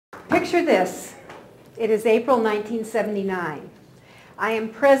Picture this. It is April 1979. I am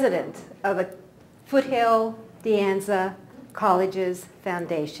president of the Foothill De Anza Colleges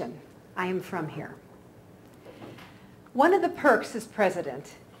Foundation. I am from here. One of the perks as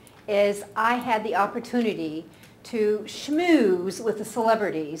president is I had the opportunity to schmooze with the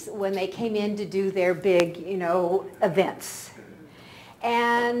celebrities when they came in to do their big, events.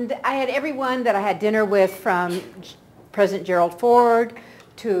 And I had everyone that I had dinner with, from President Gerald Ford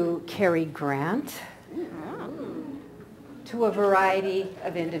to Cary Grant to a variety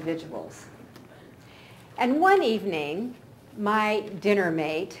of individuals. And one evening, my dinner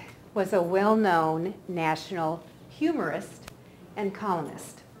mate was a well-known national humorist and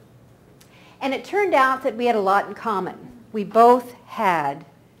columnist. And it turned out that we had a lot in common. We both had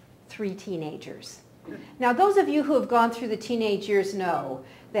 3 teenagers. Now, those of you who have gone through the teenage years know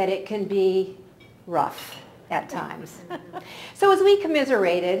that it can be rough at times. So as we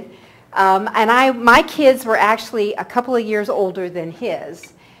commiserated, my kids were actually a couple of years older than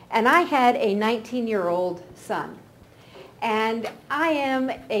his, and I had a 19-year-old son. And I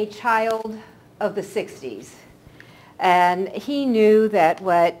am a child of the 60s. And he knew that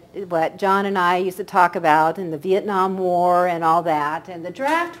what John and I used to talk about in the Vietnam War and all that, and the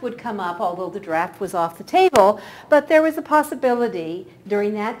draft would come up, although the draft was off the table, but there was a possibility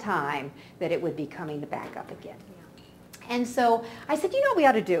during that time that it would be coming back up again. And so I said, you know what we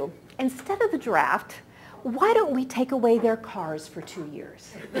ought to do? Instead of the draft, why don't we take away their cars for 2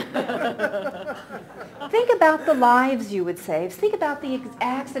 years? Think about the lives you would save. Think about the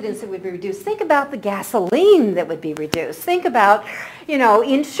accidents that would be reduced. Think about the gasoline that would be reduced. Think about,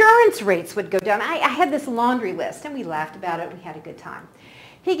 insurance rates would go down. I had this laundry list, and we laughed about it. We had a good time.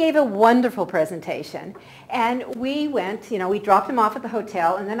 He gave a wonderful presentation, and we went, we dropped him off at the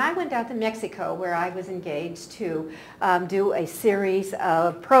hotel, and then I went down to Mexico, where I was engaged to do a series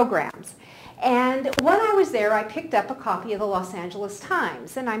of programs. And when I was there, I picked up a copy of the Los Angeles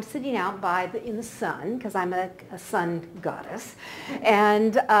Times, and I'm sitting out in the sun, because I'm a sun goddess,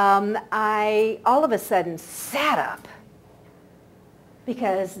 and I all of a sudden sat up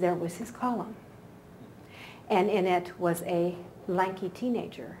because there was his column, and in it was a lanky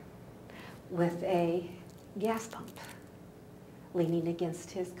teenager with a gas pump leaning against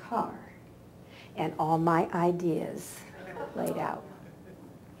his car, and all my ideas laid out.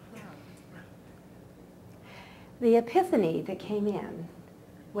 The epiphany that came in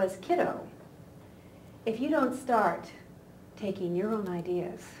was, kiddo, if you don't start taking your own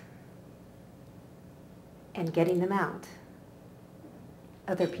ideas and getting them out,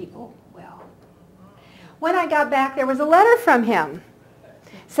 other people will. When I got back, there was a letter from him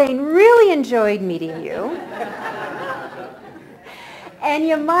saying, really enjoyed meeting you. And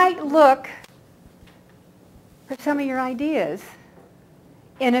you might look for some of your ideas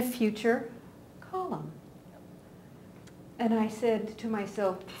in a future column. And I said to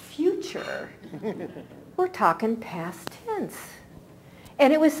myself, future? We're talking past tense.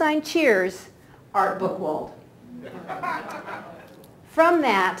 And it was signed, Cheers, Art Buchwald. From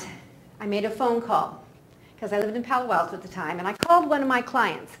that, I made a phone call, because I lived in Palo Alto at the time, and I called one of my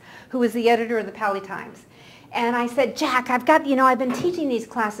clients, who was the editor of the Pali Times. And I said, Jack, I've been teaching these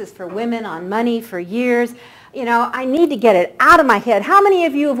classes for women on money for years. I need to get it out of my head. How many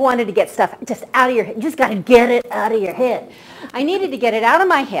of you have wanted to get stuff just out of your head? You just got to get it out of your head. I needed to get it out of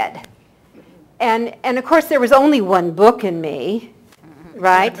my head. And of course, there was only one book in me,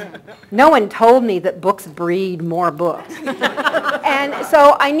 right? No one told me that books breed more books. And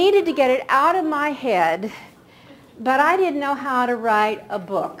so I needed to get it out of my head, but I didn't know how to write a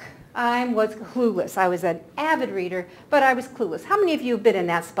book. I was clueless. I was an avid reader, but I was clueless. How many of you have been in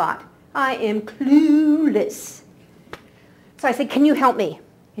that spot? I am clueless. So I said, can you help me?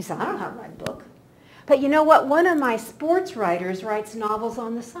 He said, I don't know how to write a book. But you know what? One of my sports writers writes novels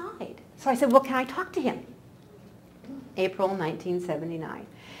on the side. So I said, well, can I talk to him? April 1979.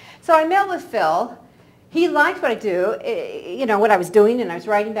 So I met with Phil. He liked what I do, what I was doing and I was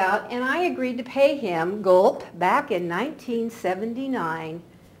writing about, and I agreed to pay him, gulp, back in 1979,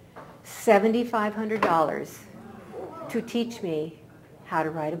 $7,500 to teach me how to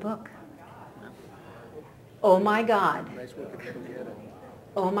write a book. Oh my God.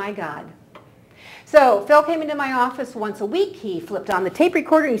 Oh my God. So Phil came into my office once a week. He flipped on the tape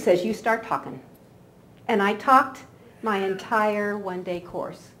recorder and he says, you start talking. And I talked my entire one-day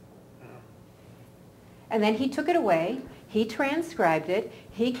course. And then he took it away. He transcribed it.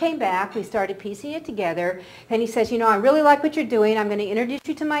 He came back. We started piecing it together. And he says, you know, I really like what you're doing. I'm going to introduce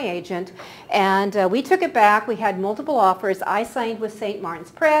you to my agent. And we took it back. We had multiple offers. I signed with St.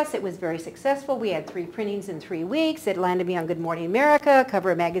 Martin's Press. It was very successful. We had 3 printings in 3 weeks. It landed me on Good Morning America,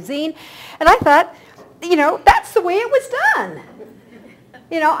 cover of magazine. And I thought, you know, that's the way it was done.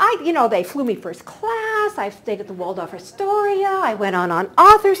 You know, they flew me first class. I stayed at the Waldorf Astoria. I went on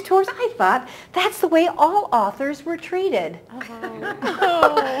authors tours. I thought that's the way all authors were treated.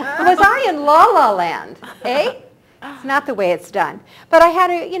 Was I in La La Land? Eh? It's not the way it's done. But I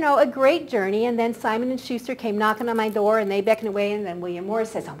had a great journey, and then Simon & Schuster came knocking on my door, and they beckoned away, and then William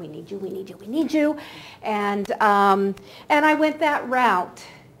Morris says, oh, we need you, we need you, we need you. And I went that route.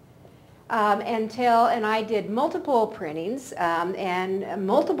 And I did multiple printings and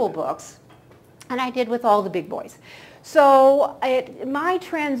multiple books, and I did with all the big boys. So my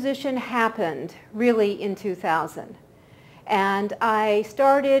transition happened really in 2000. And I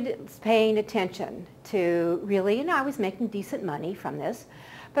started paying attention to really, I was making decent money from this,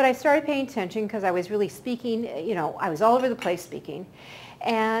 but I started paying attention because I was really speaking, I was all over the place speaking.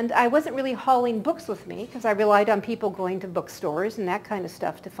 And I wasn't really hauling books with me because I relied on people going to bookstores and that kind of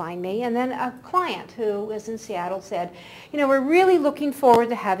stuff to find me. And then a client who was in Seattle said, we're really looking forward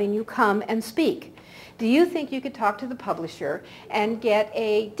to having you come and speak. Do you think you could talk to the publisher and get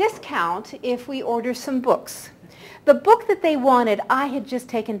a discount if we order some books? The book that they wanted, I had just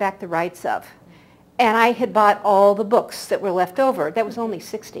taken back the rights of. And I had bought all the books that were left over. That was only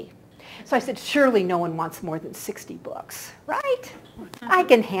 60. So I said, surely no one wants more than 60 books, right? I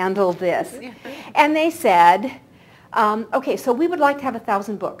can handle this. And they said, okay, so we would like to have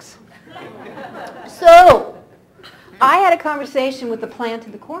 1,000 books. So I had a conversation with the plant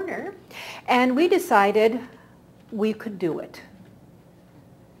in the corner, and we decided we could do it.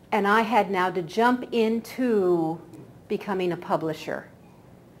 And I had now to jump into becoming a publisher.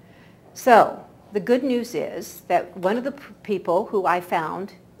 So the good news is that one of the people who I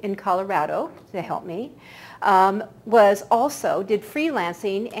found in Colorado to help me did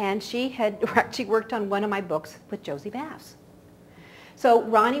freelancing, and she had actually worked on one of my books with Josie Bass. So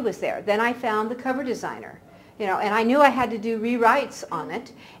Ronnie was there. Then I found the cover designer, and I knew I had to do rewrites on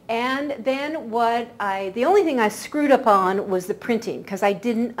it. And then the only thing I screwed up on was the printing, because I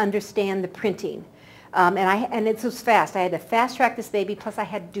didn't understand the printing. And it was fast. I had to fast track this baby, plus I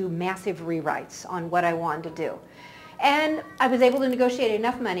had to do massive rewrites on what I wanted to do. And I was able to negotiate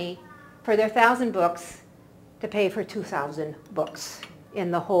enough money for their 1,000 books to pay for 2,000 books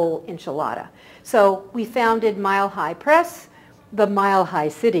in the whole enchilada. So we founded Mile High Press, the Mile High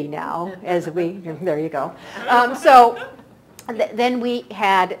City now, there you go. Then we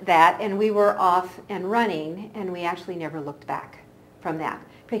had that, and we were off and running, and we actually never looked back from that,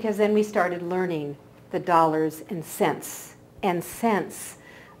 because then we started learning the dollars and cents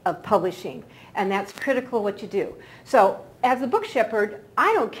of publishing. And that's critical what you do. So as a book shepherd,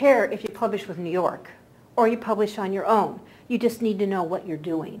 I don't care if you publish with New York or you publish on your own. You just need to know what you're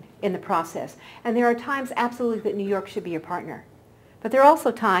doing in the process. And there are times absolutely that New York should be your partner. But there are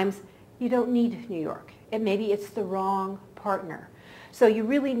also times you don't need New York. Maybe it's the wrong partner. So you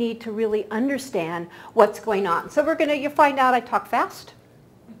really need to really understand what's going on. So you'll find out I talk fast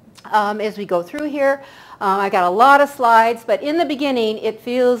as we go through here. I got a lot of slides, but in the beginning, it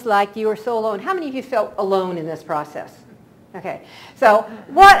feels like you are so alone. How many of you felt alone in this process? Okay, so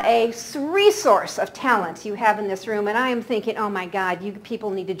what a resource of talent you have in this room, and I am thinking, oh my God, you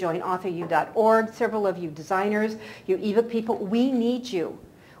people need to join authoru.org. Several of you designers, you ebook people, we need you.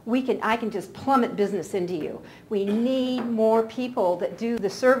 I can just plummet business into you. We need more people that do the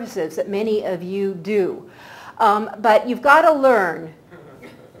services that many of you do. But you've got to learn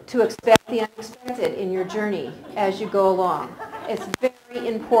to expect the unexpected in your journey as you go along. It's very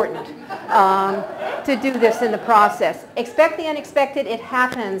important to do this in the process. Expect the unexpected. It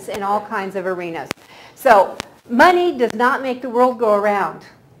happens in all kinds of arenas. So money does not make the world go around.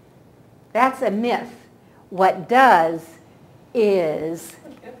 That's a myth. What does is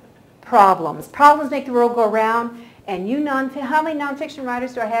problems. Problems make the world go around. And how many nonfiction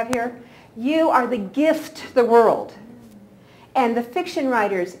writers do I have here? You are the gift to the world. And the fiction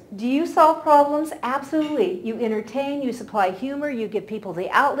writers, do you solve problems? Absolutely. You entertain, you supply humor, you give people the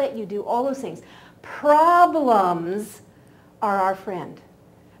outlet, you do all those things. Problems are our friend.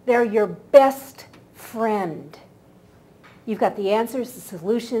 They're your best friend. You've got the answers, the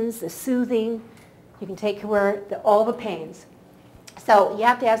solutions, the soothing. You can take away all the pains. So you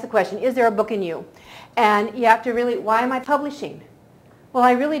have to ask the question, is there a book in you? And you have to really, why am I publishing? Well,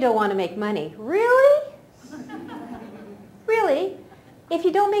 I really don't want to make money. Really? Really? If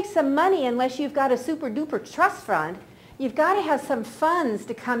you don't make some money unless you've got a super duper trust fund, you've got to have some funds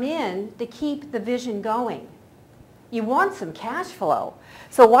to come in to keep the vision going. You want some cash flow.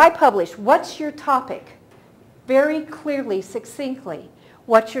 So why publish? What's your topic? Very clearly, succinctly,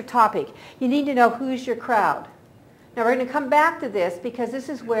 what's your topic? You need to know who's your crowd. Now we're going to come back to this because this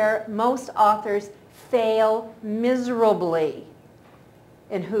is where most authors fail miserably.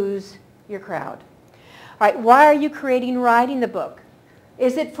 And who's your crowd? All right, why are you creating and writing the book?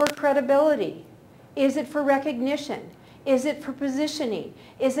 Is it for credibility? Is it for recognition? Is it for positioning?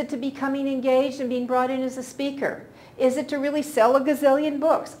 Is it to becoming engaged and being brought in as a speaker? Is it to really sell a gazillion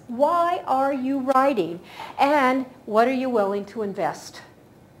books? Why are you writing? And what are you willing to invest?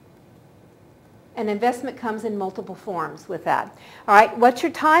 And investment comes in multiple forms with that. All right, what's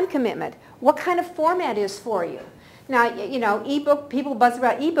your time commitment? What kind of format is for you? Now, you know, ebook, people buzz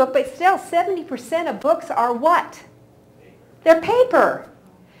about ebook, but still 70% of books are what? They're paper.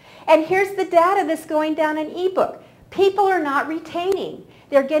 And here's the data that's going down in ebook. People are not retaining.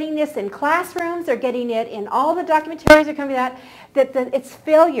 They're getting this in classrooms. They're getting it in all the documentaries that are coming out. That it's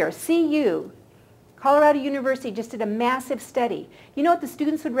failure. CU, Colorado University, just did a massive study. You know what the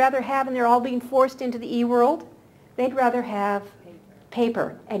students would rather have, and they're all being forced into the e-world? They'd rather have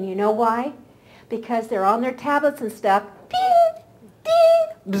paper. And you know why? Because they're on their tablets and stuff. Ding, ding,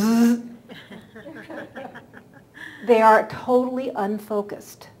 bzz. They are totally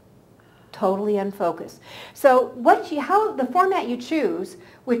unfocused. Totally unfocused. So how the format you choose,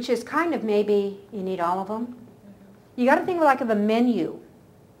 which is kind of maybe you need all of them. You got to think like of a menu.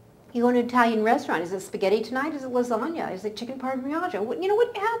 You go to an Italian restaurant. Is it spaghetti tonight? Is it lasagna? Is it chicken parmigiano? What are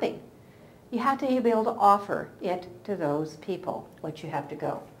you having? You have to be able to offer it to those people, what you have to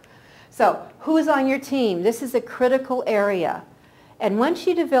go. So who is on your team? This is a critical area. And once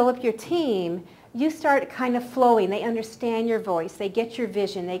you develop your team, you start kind of flowing. They understand your voice. They get your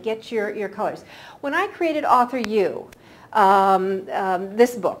vision. They get your colors. When I created Author U,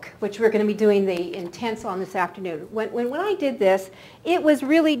 this book, which we're going to be doing the intense on this afternoon, when I did this, it was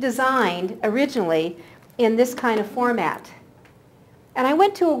really designed originally in this kind of format. And I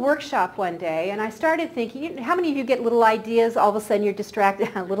went to a workshop one day, and I started thinking, how many of you get little ideas, all of a sudden you're distracted,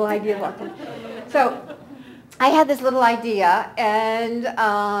 a little idea walking. So I had this little idea, and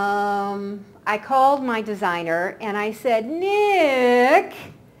I called my designer, and I said, Nick,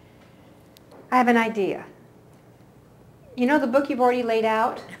 I have an idea. You know the book you've already laid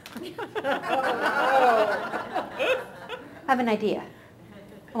out? I have an idea.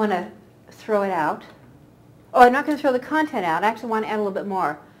 I want to throw it out. Oh, I'm not going to throw the content out. I actually want to add a little bit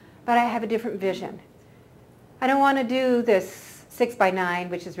more. But I have a different vision. I don't want to do this 6 by 9,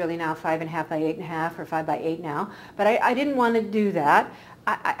 which is really now 5.5 by 8.5 or 5 by 8 now. But I didn't want to do that.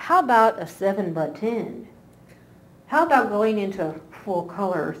 How about a 7 by 10? How about going into full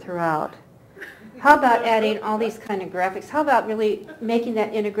color throughout? How about adding all these kind of graphics? How about really making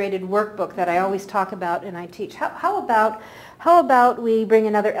that integrated workbook that I always talk about and I teach? How about we bring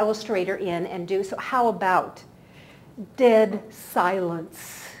another illustrator in and do so? How about dead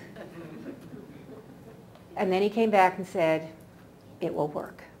silence? And then he came back and said, it will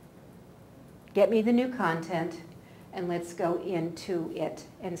work. Get me the new content and let's go into it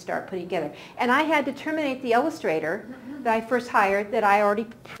and start putting it together. And I had to terminate the illustrator that I first hired that I already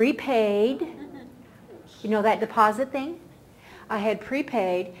prepaid. You know that deposit thing? I had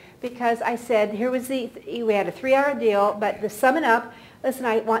prepaid because I said, we had a 3-hour deal, but to sum it up, listen,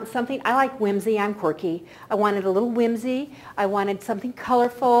 I want something, I like whimsy, I'm quirky. I wanted a little whimsy. I wanted something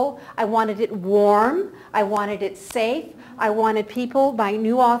colorful. I wanted it warm. I wanted it safe. I wanted people, my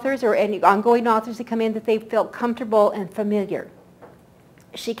new authors or any ongoing authors to come in that they felt comfortable and familiar.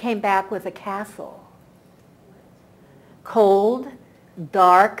 She came back with a castle. Cold,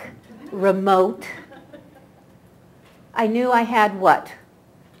 dark, remote. I knew I had what?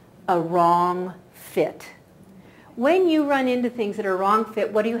 A wrong fit. When you run into things that are wrong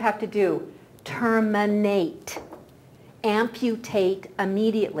fit, what do you have to do? Terminate. Amputate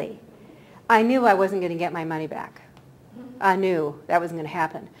immediately. I knew I wasn't going to get my money back. I knew that wasn't going to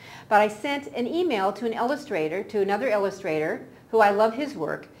happen. But I sent an email to an illustrator, to another illustrator, who I love his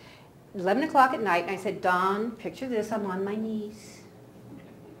work, 11 o'clock at night, and I said, Don, picture this, I'm on my knees.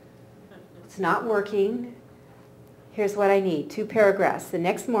 It's not working. Here's what I need, 2 paragraphs. The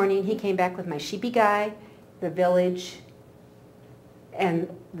next morning, he came back with my sheepy guy, the village, and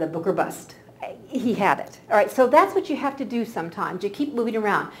the book or bust. He had it. All right, so that's what you have to do sometimes. You keep moving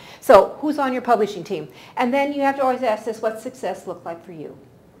around. So who's on your publishing team? And then you have to always ask this, what's success look like for you?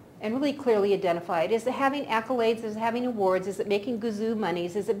 And really clearly identify it. Is it having accolades? Is it having awards? Is it making gazoo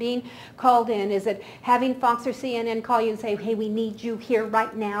monies? Is it being called in? Is it having Fox or CNN call you and say, hey, we need you here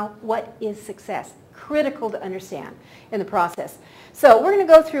right now? What is success? critical to understand in the process. So we're going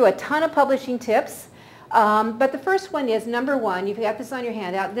to go through a ton of publishing tips. But the first one is, number one, you've got this on your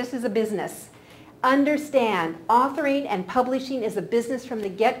handout, this is a business. Understand, authoring and publishing is a business from the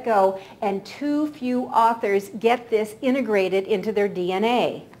get-go, and too few authors get this integrated into their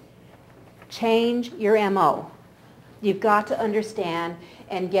DNA. Change your MO. You've got to understand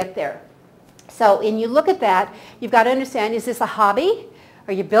and get there. So when you look at that, you've got to understand, is this a hobby?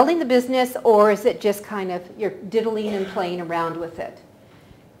 Are you building the business, or is it just kind of you're diddling and playing around with it?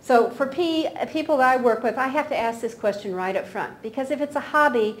 So for people that I work with, I have to ask this question right up front, because if it's a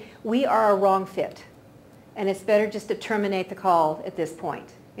hobby, we are a wrong fit. And it's better just to terminate the call at this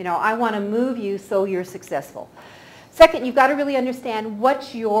point. You know, I want to move you so you're successful. Second, you've got to really understand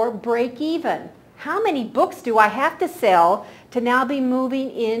what's your break even. How many books do I have to sell to now be moving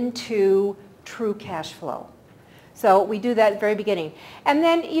into true cash flow? So we do that at the very beginning. And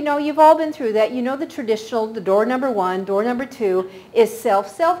then, you know, you've all been through that. You know the traditional, the door number one, door number two is self.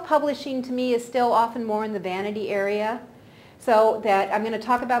 Self-publishing to me is still often more in the vanity area. So that I'm going to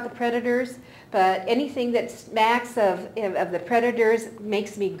talk about the predators, but anything that smacks of the predators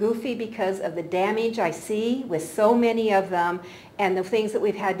makes me goofy because of the damage I see with so many of them and the things that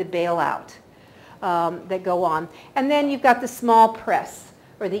we've had to bail out that go on. And then you've got the small press,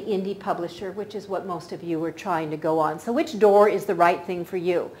 or the indie publisher, which is what most of you are trying to go on. So which door is the right thing for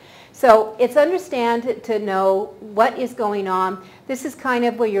you? So it's understand to know what is going on. This is kind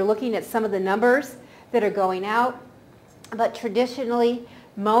of where you're looking at some of the numbers that are going out. But traditionally,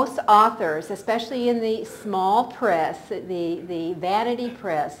 most authors, especially in the small press, the vanity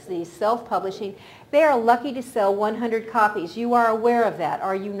press, the self-publishing, they are lucky to sell 100 copies. You are aware of that,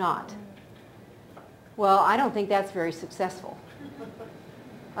 are you not? Well, I don't think that's very successful.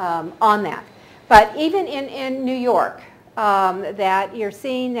 On that. But even in New York, that you're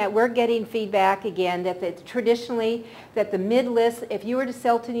seeing that we're getting feedback again that traditionally that the mid-list, if you were to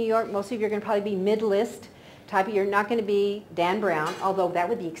sell to New York, most of you are going to probably be mid-list type. You're not going to be Dan Brown, although that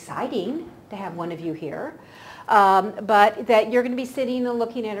would be exciting to have one of you here. But that you're going to be sitting and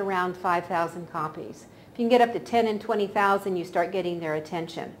looking at around 5,000 copies. If you can get up to 10 and 20,000, you start getting their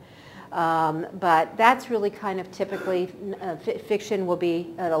attention. But that's really kind of typically, fiction will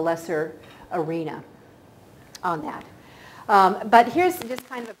be at a lesser arena on that. But here's just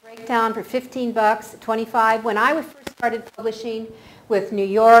kind of a breakdown for 15 bucks, 25. When I first started publishing with New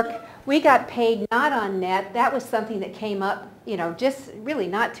York, we got paid not on net. That was something that came up, you know, just really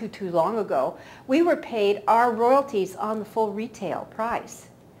not too long ago. We were paid our royalties on the full retail price.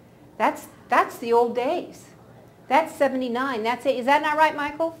 That's the old days. That's 79. That's it. Is that not right,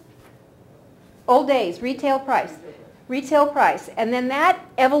 Michael? Old days, retail price. Retail price. And then that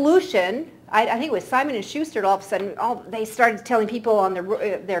evolution, I think it was Simon & Schuster, all of a sudden, they started telling people on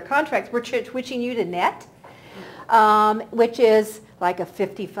their contracts, we're switching you to net, which is like a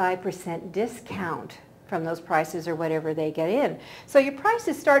 55% discount from those prices or whatever they get in. So your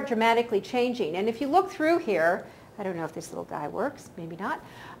prices start dramatically changing. And if you look through here, I don't know if this little guy works, maybe not,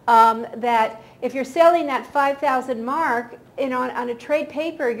 that if you're selling that 5,000 mark, you know, on a trade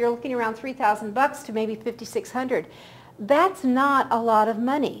paper, you're looking around 3,000 bucks to maybe 5,600. That's not a lot of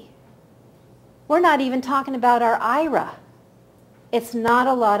money. We're not even talking about our IRA. It's not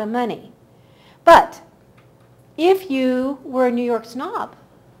a lot of money. But if you were a New York snob,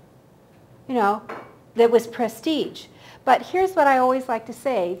 you know, that was prestige. But here's what I always like to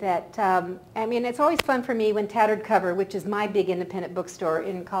say, that, I mean, it's always fun for me when Tattered Cover, which is my big independent bookstore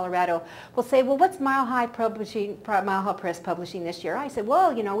in Colorado, will say, well, what's Mile High Press publishing this year? I said,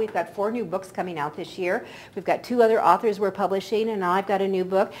 well, you know, we've got 4 new books coming out this year. We've got 2 other authors we're publishing, and I've got a new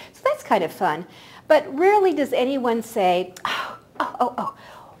book. So that's kind of fun. But rarely does anyone say,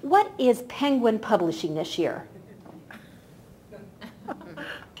 what is Penguin publishing this year?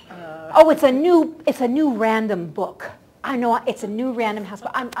 Oh, it's a new random book. I know it's a new Random House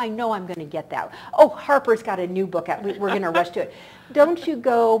book. I know I'm going to get that. Oh, Harper's got a new book out. We're going to rush to it. Don't you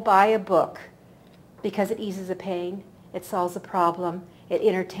go buy a book because it eases a pain, it solves a problem, it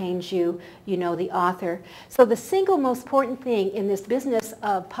entertains you, you know the author. So the single most important thing in this business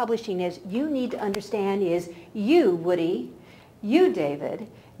of publishing is you need to understand is you, Woody, you, David,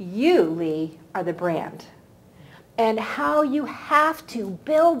 you, Lee, are the brand. And how you have to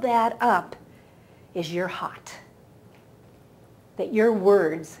build that up is you're hot. That your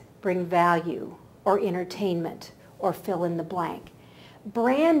words bring value or entertainment or fill in the blank.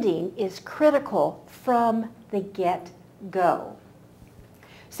 Branding is critical from the get-go.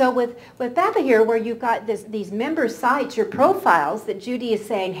 So with BAIPA here, where you've got these member sites, your profiles, that Judy is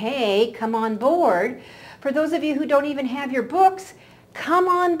saying, hey, come on board. For those of you who don't even have your books, Come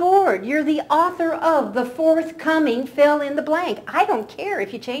on board. You're the author of the forthcoming fill in the blank. I don't care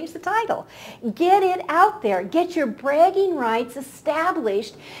if you change the title. Get it out there. Get your bragging rights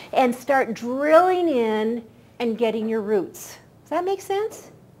established and start drilling in and getting your roots. Does that make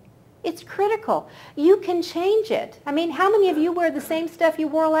sense? It's critical. You can change it. I mean, how many of you wear the same stuff you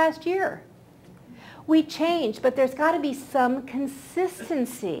wore last year? We change, but there's got to be some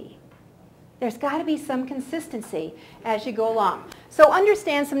consistency. There's got to be some consistency as you go along. So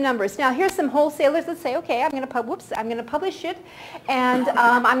understand some numbers. Now here's some wholesalers that say, okay, I'm going to publish it, and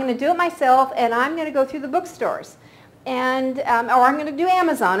I'm going to do it myself, and I'm going to go through the bookstores, and or I'm going to do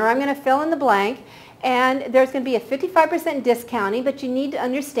Amazon, or I'm going to fill in the blank, and there's going to be a 55% discounting, but you need to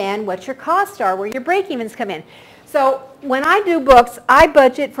understand what your costs are, where your break-evens come in. So when I do books, I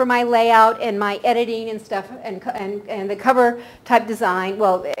budget for my layout and my editing and stuff and the cover type design,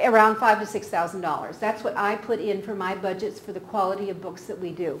 well, around $5,000 to $6,000. That's what I put in for my budgets for the quality of books that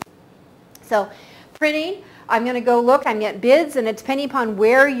we do. So printing, I'm going to go look, I'm going to get bids, and it's depending upon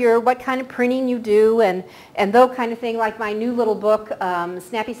what kind of printing you do and those kind of thing, like my new little book,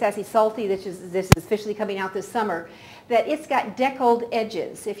 Snappy, Sassy, Salty, this is officially coming out this summer, that it's got deckled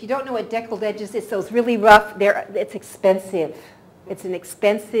edges. If you don't know what deckled edges is, those really rough, it's expensive. It's an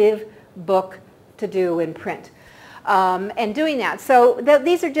expensive book to do and print. And doing that. So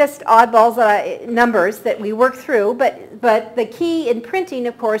these are just oddballs, numbers that we work through, but the key in printing,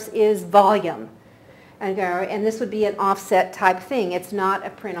 of course, is volume. And this would be an offset type thing. It's not a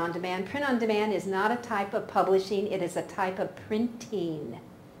print on demand. Print on demand is not a type of publishing. It is a type of printing.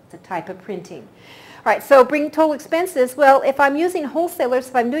 It's a type of printing. All right, so bring total expenses. Well, if I'm using wholesalers,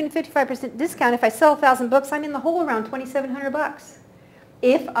 if I'm doing a 55% discount, if I sell 1,000 books, I'm in the hole around $2,700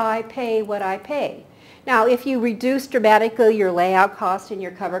 if I pay what I pay. Now, if you reduce dramatically your layout cost and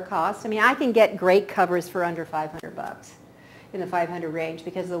your cover cost, I mean, I can get great covers for under $500, in the 500 range,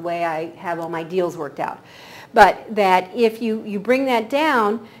 because of the way I have all my deals worked out. But that if you bring that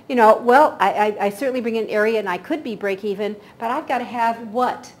down, you know, well, I certainly bring an area and I could be break even, but I've got to have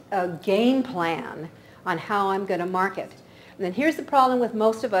what? A game plan on how I'm going to market. And then here's the problem with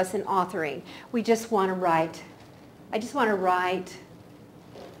most of us in authoring. We just want to write. I just want to write.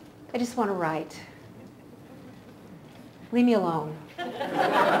 I just want to write. Leave me alone.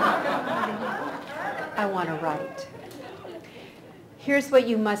 I want to write. Here's what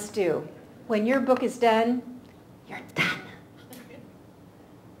you must do. When your book is done, you're done.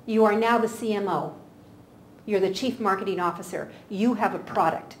 You are now the CMO. You're the Chief Marketing Officer. You have a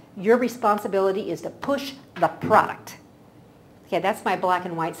product. Your responsibility is to push the product. Okay, that's my black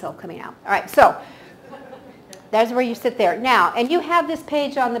and white self coming out. All right, so that's where you sit there. Now, and you have this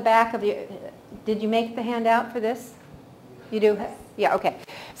page on the back of your, did you make the handout for this? You do? Yeah, okay.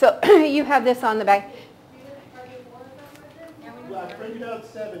 So you have this on the back. Well, I printed out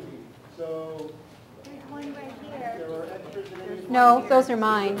 70, so there's one right here. there are extras in any. No, those are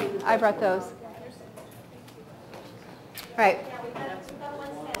mine. I brought those. All right.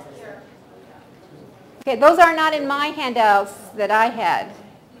 Okay, those are not in my handouts that I had.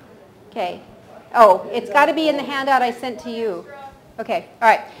 Okay. Oh, it's got to be in the handout I sent to you. Okay, all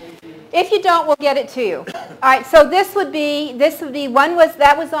right. If you don't, we'll get it to you. All right, so that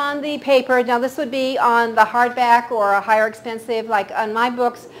was on the paper. Now this would be on the hardback or a higher expensive, like on my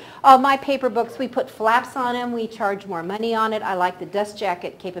books. All my paper books, we put flaps on them. We charge more money on it. I like the dust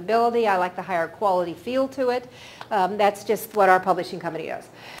jacket capability. I like the higher quality feel to it. That's just what our publishing company does.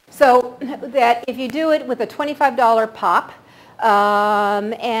 So that if you do it with a $25 pop,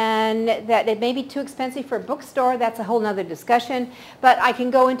 and that it may be too expensive for a bookstore, that's a whole nother discussion, but I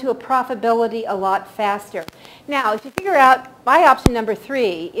can go into a profitability a lot faster. Now, if you figure out, my option number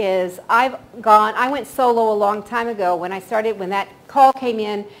 3 is I went solo a long time ago when that call came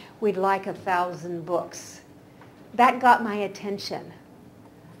in, we'd like 1,000 books. That got my attention.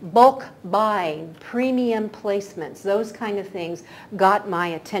 Bulk buying, premium placements, those kind of things got my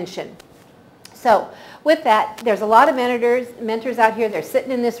attention. So with that, there's a lot of mentors out here. They're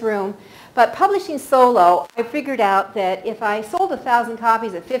sitting in this room. But publishing solo, I figured out that if I sold 1,000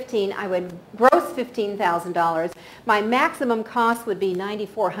 copies at 15, I would gross $15,000. My maximum cost would be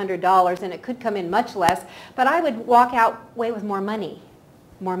 $9,400, and it could come in much less. But I would walk away with more money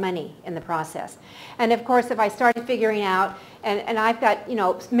in the process. And of course, if I started figuring out, and I've got, you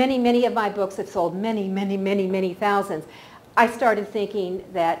know, many of my books have sold many thousands, I started thinking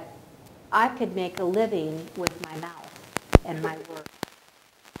that I could make a living with my mouth and my work.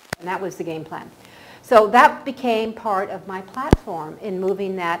 And that was the game plan. So that became part of my platform in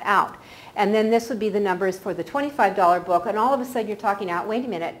moving that out. And then this would be the numbers for the $25 book, and all of a sudden you're talking out, wait a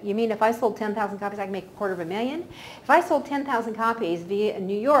minute, you mean if I sold 10,000 copies I can make $250,000? If I sold 10,000 copies via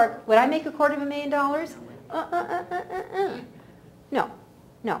New York, would I make $250,000? No,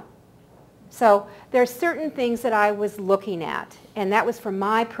 no. So there's certain things that I was looking at, and that was for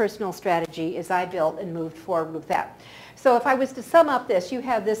my personal strategy as I built and moved forward with that. So if I was to sum up this, you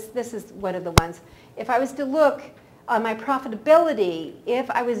have this is one of the ones. If I was to look on my profitability,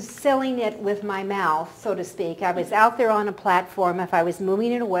 if I was selling it with my mouth, so to speak, I was out there on a platform, if I was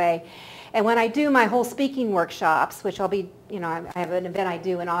moving it away, and when I do my whole speaking workshops, which I'll be, I have an event I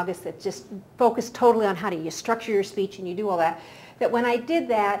do in August that just focused totally on how do you structure your speech and you do all that, that when I did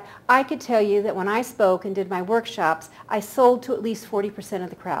that, I could tell you that when I spoke and did my workshops, I sold to at least 40% of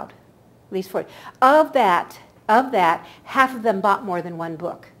the crowd, at least 40. Of that, half of them bought more than one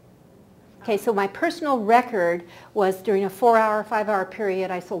book. Okay, so my personal record was during a 4-hour, 5-hour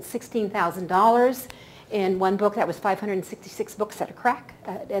period, I sold $16,000 in one book. That was 566 books at a crack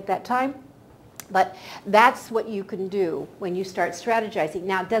at that time. But that's what you can do when you start strategizing.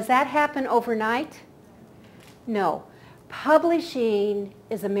 Now, does that happen overnight? No. Publishing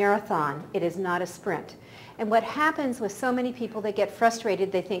is a marathon. It is not a sprint. And what happens with so many people, they get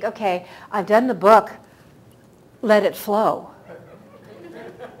frustrated. They think, okay, I've done the book. Let it flow.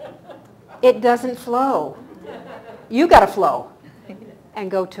 It doesn't flow. You got to flow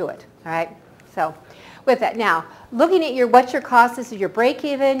and go to it, all right? So with that, now, looking at what your cost is, your break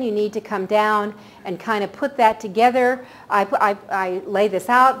even, you need to come down and kind of put that together. I lay this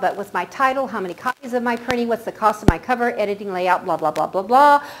out, but what's my title? How many copies am I printing? What's the cost of my cover, editing, layout, blah, blah, blah, blah,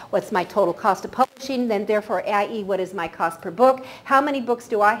 blah. What's my total cost of publishing? Then therefore, i.e., what is my cost per book? How many books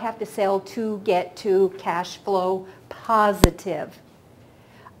do I have to sell to get to cash flow positive?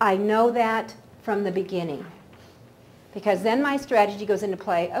 I know that from the beginning, because then my strategy goes into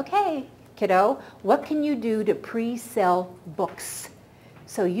play. Okay, kiddo, what can you do to pre-sell books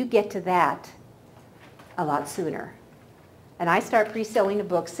so you get to that a lot sooner? And I start pre-selling a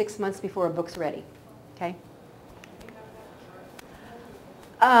book 6 months before a book's ready. Okay?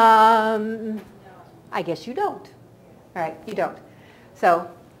 I guess you don't. All right, you don't. So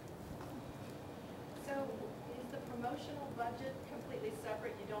is the promotional budget completely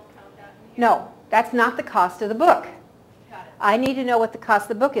separate? You don't count that in here? no, that's not the cost of the book. Got it. I need to know what the cost of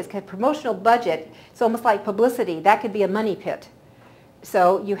the book is, because promotional budget, it's almost like publicity. That could be a money pit.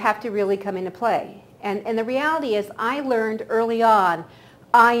 So you have to really come into play. And the reality is, I learned early on,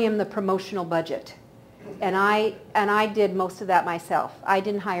 I am the promotional budget. And I did most of that myself. I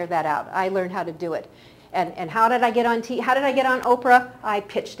didn't hire that out. I learned how to do it. And how did I get on how did I get on Oprah? I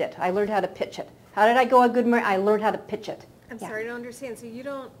pitched it. I learned how to pitch it. How did I go on Good Morning? I learned how to pitch it. I'm Yeah. sorry, I don't understand. So you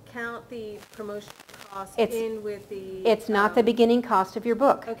don't count the promotion cost It's- in with the... It's not the beginning cost of your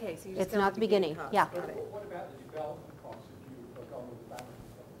book. Okay, so you just It's count not the beginning. cost. Yeah. Got it. What about the development costs if you have gone with the banner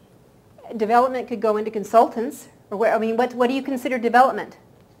publishing? Development could go into consultants. Or what do you consider development?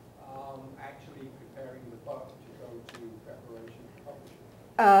 Actually preparing the book to go to preparation for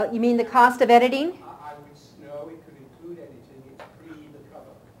publishing. You mean the cost of editing? I would know it could include editing, it's pre the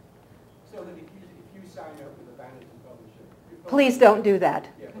cover. So that if you sign up with a banner to publish it, Please don't do that.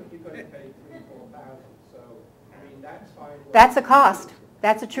 yeah, but you're going to pay $3,000-4,000. So I mean that's fine. That's a cost.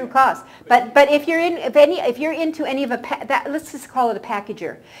 That's a true cost. But if you're into any of let's just call it a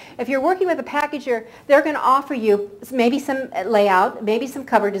packager. If you're working with a packager, they're going to offer you maybe some layout, maybe some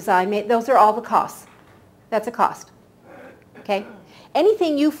cover design. Those are all the costs. That's a cost. Okay.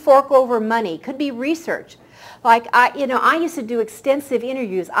 Anything you fork over money could be research. Like I used to do extensive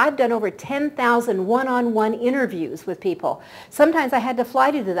interviews. I've done over 10,000 one-on-one interviews with people. Sometimes I had to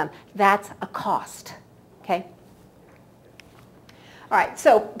fly to them. That's a cost. Okay. All right,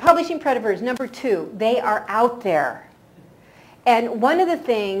 so publishing predators, number 2, they are out there. And one of the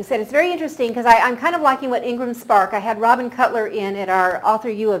things that is very interesting, because I'm kind of liking what Ingram Spark, I had Robin Cutler in at our Author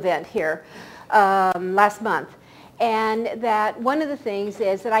U event here last month. And that one of the things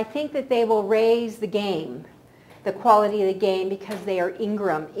is that I think that they will raise the game, the quality of the game, because they are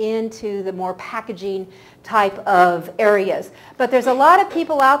Ingram into the more packaging type of areas. But there's a lot of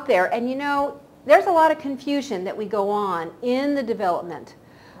people out there, and there's a lot of confusion that we go on in the development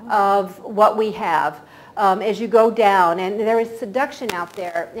of what we have as you go down, and there is seduction out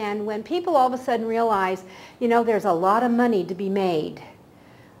there. And when people all of a sudden realize, there's a lot of money to be made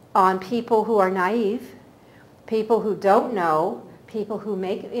on people who are naive, people who don't know, people who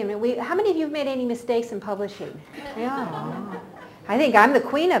make, how many of you have made any mistakes in publishing? Yeah. I think I'm the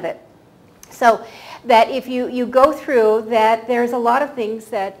queen of it. So that if you go through that, there's a lot of things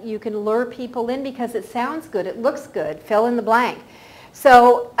that you can lure people in because it sounds good, it looks good, fill in the blank.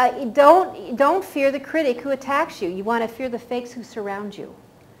 So don't fear the critic who attacks you. You want to fear the fakes who surround you.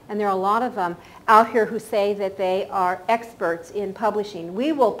 And there are a lot of them out here who say that they are experts in publishing.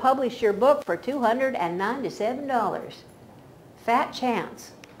 We will publish your book for $297. Fat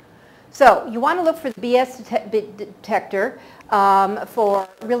chance. So you want to look for the BS detector for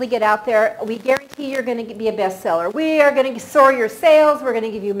really get out there. We guarantee you're going to be a bestseller. We are going to soar your sales. We're going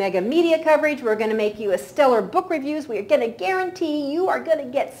to give you mega media coverage. We're going to make you a stellar book reviews. We're going to guarantee you are going to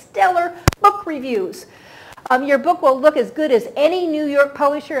get stellar book reviews. Your book will look as good as any New York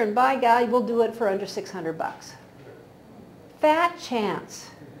publisher, and by God, we'll do it for under $600. Fat chance.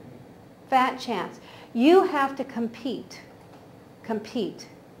 Fat chance. You have to compete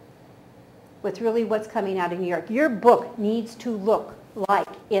with really what's coming out of New York. Your book needs to look like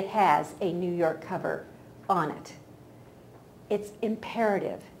it has a New York cover on it. It's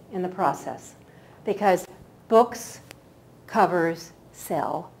imperative in the process because books, covers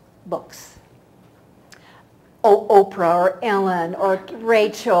sell books. Oprah or Ellen or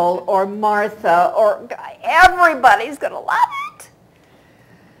Rachel or Martha or everybody's going to love it.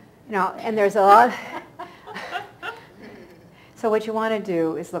 You know, and there's a lot. So what you want to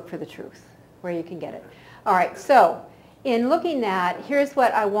do is look for the truth, where you can get it. All right, so in looking at, here's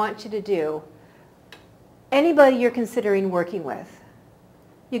what I want you to do. Anybody you're considering working with,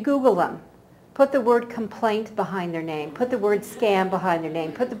 you Google them. Put the word complaint behind their name. Put the word scam behind their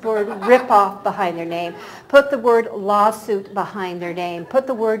name. Put the word rip-off behind their name. Put the word lawsuit behind their name. Put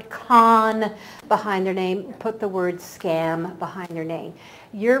the word con behind their name. Put the word scam behind their name.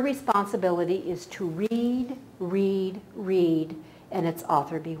 Your responsibility is to read, read, read, and it's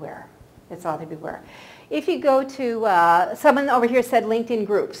author beware. It's author beware. If you go to, someone over here said LinkedIn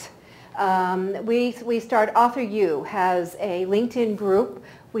groups. We start, Author U has a LinkedIn group.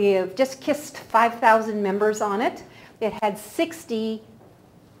 We have just kissed 5,000 members on it. It had 60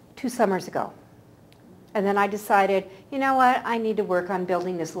 2 summers ago. And then I decided, you know what, I need to work on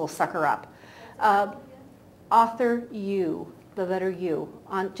building this little sucker up. Author U, the letter U,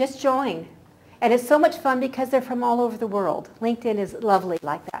 just join. And it's so much fun because they're from all over the world. LinkedIn is lovely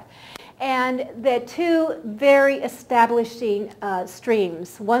like that. And the 2 very establishing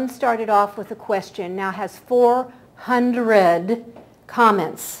streams. One started off with a question, now has 400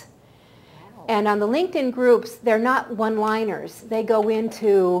 comments. Wow. And on the LinkedIn groups, they're not one-liners. They go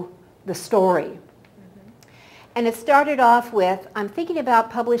into the story. Mm-hmm. And it started off with, I'm thinking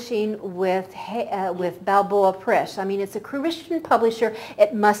about publishing with Balboa Press. I mean, it's a Christian publisher.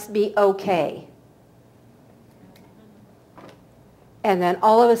 It must be okay. And then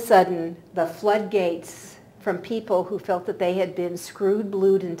all of a sudden, the floodgates from people who felt that they had been screwed,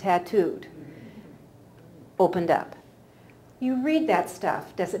 blued, and tattooed opened up. You read that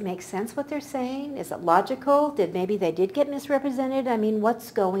stuff. Does it make sense what they're saying? Is it logical? Maybe they did get misrepresented? I mean, what's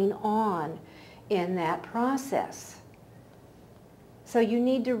going on in that process? So you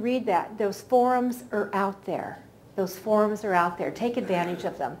need to read that. Those forums are out there. Those forums are out there. Take advantage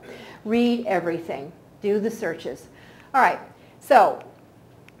of them. Read everything. Do the searches. All right. So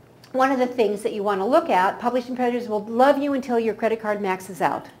one of the things that you want to look at, publishing predators will love you until your credit card maxes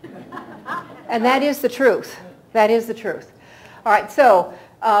out. And that is the truth. That is the truth. All right, so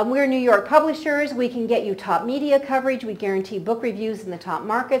we're New York publishers. We can get you top media coverage. We guarantee book reviews in the top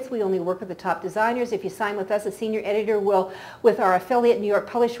markets. We only work with the top designers. If you sign with us, a senior editor will, with our affiliate New York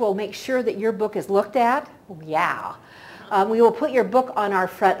Publisher, will make sure that your book is looked at. Oh, yeah. We will put your book on our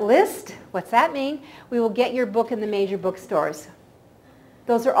front list. What's that mean? We will get your book in the major bookstores.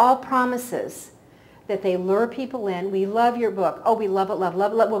 Those are all promises that they lure people in. We love your book. Oh, we love it, love,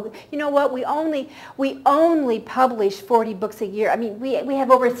 love, love. Well, you know what? We only publish 40 books a year. I mean, we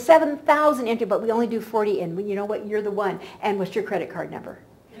have over 7,000 entries, but we only do 40. And you know what? You're the one. And what's your credit card number?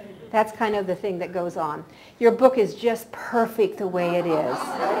 That's kind of the thing that goes on. Your book is just perfect the way it is.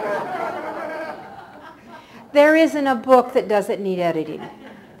 There isn't a book that doesn't need editing.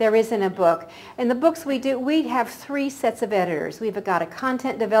 There isn't a book. And the books we do, we have 3 sets of editors. We've got a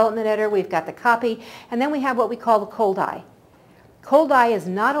content development editor, we've got the copy, and then we have what we call the cold eye. Cold eye is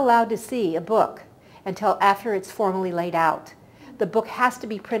not allowed to see a book until after it's formally laid out. The book has to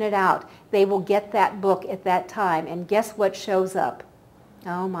be printed out. They will get that book at that time, and guess what shows up?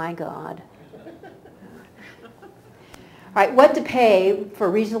 Oh my God. All right, what to pay for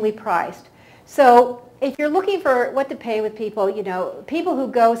reasonably priced. So if you're looking for what to pay with people, you know, people who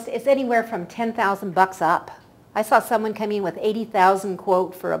go, it's anywhere from $10,000 up. I saw someone come in with 80,000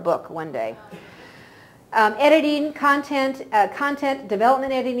 quote for a book one day. Editing, content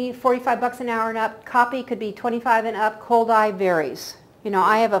development editing, $45 an hour and up. Copy could be 25 and up. Cold eye varies. You know,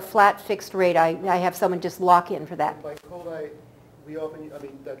 I have a flat fixed rate. I have someone just lock in for that. By cold eye, we often, I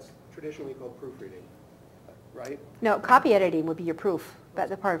mean, that's traditionally called proofreading, right? No, copy editing would be your proof,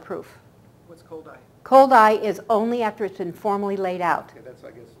 the part of proof. What's cold eye? Cold eye is only after it's been formally laid out. Okay, that's,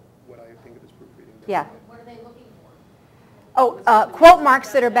 I guess, what I think of as proofreading. Yeah. What are they looking for? Oh, quote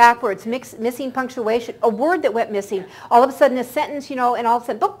marks that are backwards, missing punctuation, a word that went missing. All of a sudden a sentence, you know, and all of a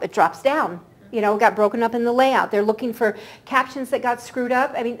sudden, boop, it drops down. You know, got broken up in the layout. They're looking for captions that got screwed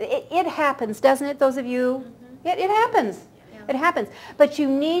up. I mean, it happens, doesn't it, those of you? It happens. Yeah. It happens. But you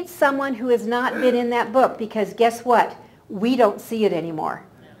need someone who has not been in that book, because guess what? We don't see it anymore.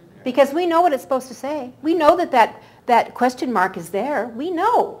 Because we know what it's supposed to say. We know that question mark is there. We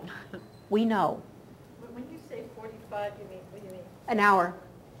know. We know. When you say 45, you mean, what do you mean? An hour.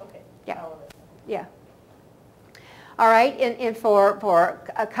 Okay. Yeah. Hour. Yeah. All right, and for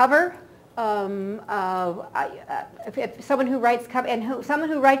a cover, if someone who writes cover, and someone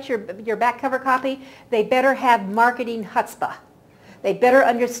who writes your back cover copy, they better have marketing chutzpah. They better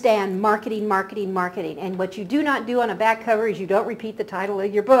understand marketing, marketing, marketing. And what you do not do on a back cover is you don't repeat the title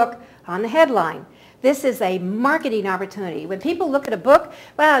of your book on the headline. This is a marketing opportunity. When people look at a book,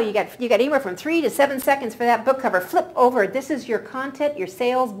 wow, you got anywhere from 3 to 7 seconds for that book cover. Flip over. This is your content, your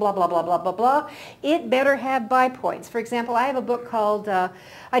sales, blah, blah, blah, blah, blah, blah. It better have buy points. For example, I have a book called,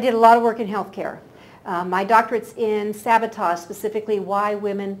 I did a lot of work in healthcare. My doctorate's in sabotage, specifically why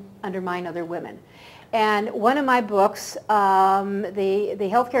women undermine other women. And one of my books, the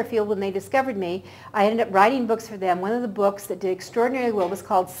healthcare field, when they discovered me, I ended up writing books for them. One of the books that did extraordinarily well was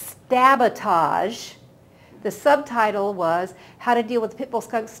called Sabotage. The subtitle was How to Deal with Pit Bull,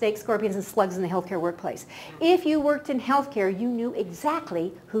 Skunks, Snakes, Scorpions, and Slugs in the Healthcare Workplace. If you worked in healthcare, you knew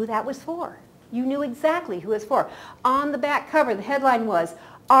exactly who that was for. You knew exactly who it's for. On the back cover, the headline was,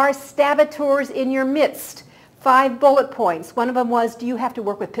 Are Saboteurs in Your Midst? 5 bullet points. One of them was, Do you have to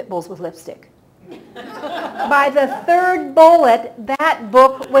work with pit bulls with lipstick? By the 3rd bullet, that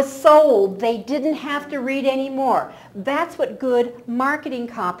book was sold. They didn't have to read any more. That's what good marketing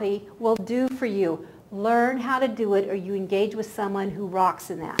copy will do for you. Learn how to do it, or you engage with someone who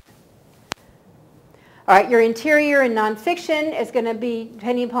rocks in that. All right, your interior and nonfiction is going to be,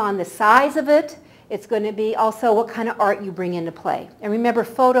 depending upon the size of it, it's going to be also what kind of art you bring into play. And remember,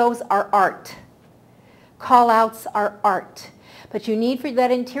 photos are art. Call-outs are art. But you need for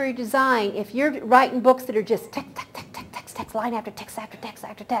that interior design, if you're writing books that are just text, text, text, text, text, text, line after text after text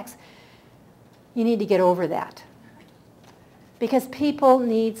after text, you need to get over that. Because people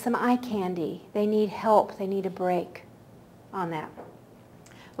need some eye candy. They need help. They need a break on that.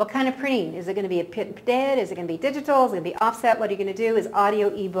 What kind of printing? Is it going to be a print dead? Is it going to be digital? Is it going to be offset? What are you going to do? Is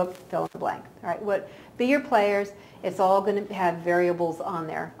audio, ebook, fill in the blank. All right, be your players. It's all going to have variables on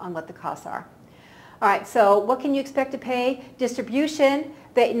there on what the costs are. All right, so what can you expect to pay? Distribution,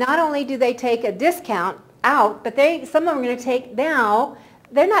 not only do they take a discount out, but some of them are going to take now,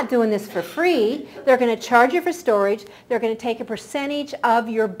 they're not doing this for free. They're going to charge you for storage. They're going to take a percentage of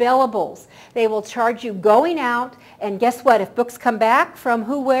your billables. They will charge you going out, and guess what? If books come back from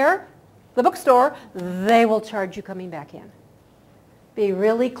where? The bookstore, they will charge you coming back in. Be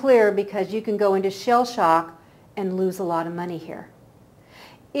really clear, because you can go into shell shock and lose a lot of money here.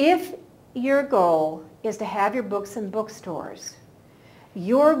 If your goal is to have your books in bookstores,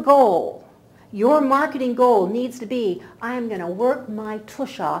 your marketing goal needs to be, I am going to work my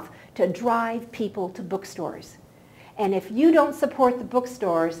tush off to drive people to bookstores. And if you don't support the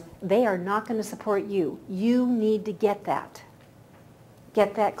bookstores, they are not going to support you. You need to get that.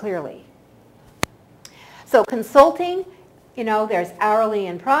 Get that clearly. So consulting, there's hourly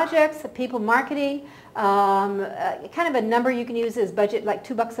and projects, people marketing. Kind of a number you can use is budget, like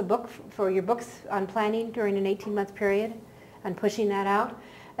 $2 a book for your books on planning during an 18-month period and pushing that out.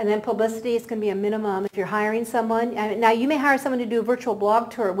 And then publicity is going to be a minimum if you're hiring someone. Now, you may hire someone to do a virtual blog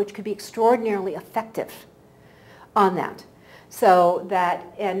tour, which could be extraordinarily effective on that. So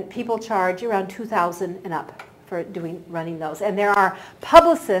and people charge around $2,000 and up for running those. And there are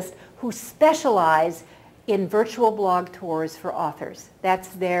publicists who specialize in virtual blog tours for authors. That's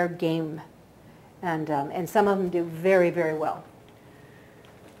their game. And some of them do very, very well.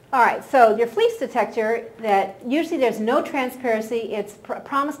 All right, so your fleece detector, that usually there's no transparency. It's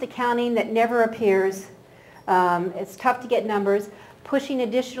promised accounting that never appears. It's tough to get numbers. pushing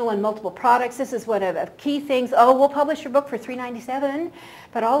additional and multiple products. This is one of the key things. Oh, we'll publish your book for $3.97,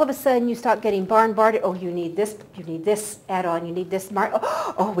 but all of a sudden you start getting bombarded. Oh, you need this add-on, you need this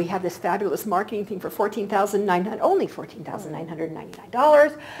oh, we have this fabulous marketing thing for only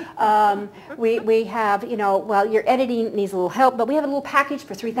 $14,999. We have, well, your editing needs a little help, but we have a little package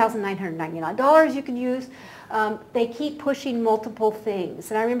for $3,999 you can use. They keep pushing multiple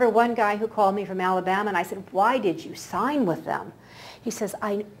things. And I remember one guy who called me from Alabama, and I said, why did you sign with them? He says,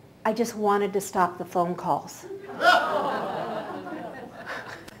 I just wanted to stop the phone calls.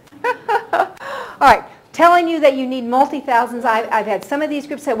 All right, telling you that you need multi-thousands. I've had some of these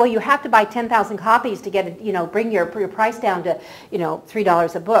groups say, well, you have to buy 10,000 copies to get it, bring your price down to,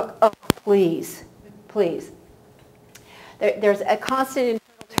 $3 a book. Oh, please, please. There's a constant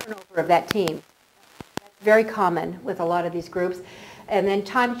internal turnover of that team. That's very common with a lot of these groups. And then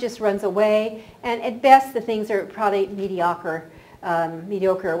time just runs away. And at best, the things are probably mediocre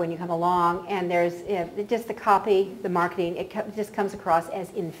when you come along. And there's just the copy, the marketing, it just comes across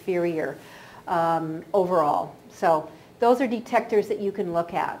as inferior overall. So those are detectors that you can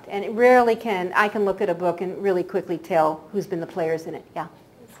look at. And it rarely I can look at a book and really quickly tell who's been the players in it. Yeah.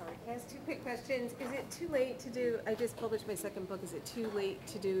 Sorry, can I ask two quick questions? Is it too late to do, I just published my second book, is it too late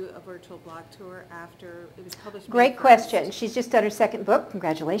to do a virtual blog tour after it was published? Great question. She's just done her second book.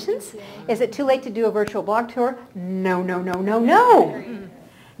 Congratulations. Is it too late to do a virtual blog tour? No, no, no, no, no.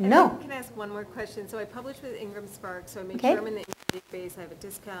 No. Can I ask one more question? So I published with Ingram Spark, so I made Okay. sure I'm in the database. I have a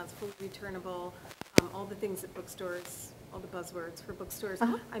discount, it's fully returnable, all the things that bookstores, all the buzzwords for bookstores.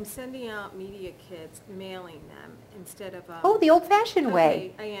 I'm sending out media kits, mailing them instead of... Oh, the old-fashioned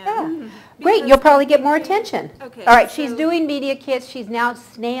way. I am. Yeah. Great, you'll probably get more attention. Okay. All right, she's so- doing media kits. She's now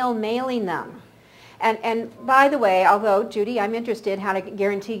snail mailing them. And by the way, although, Judy, I'm interested how to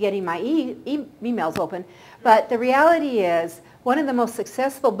guarantee getting my emails open, but the reality is one of the most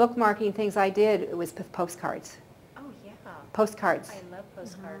successful book marketing things I did was with postcards. Oh, yeah. Postcards. I love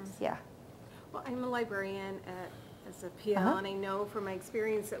postcards. Yeah. Well, I'm a librarian as a PL, and I know from my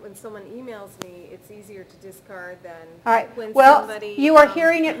experience that when someone emails me, it's easier to discard than All right. when Well, somebody... you are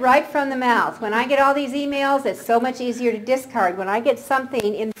hearing it right from the mouth. When I get all these emails, it's so much easier to discard. When I get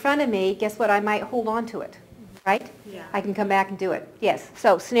something in front of me, guess what? I might hold on to it, right? Yeah. I can come back and do it. Yes.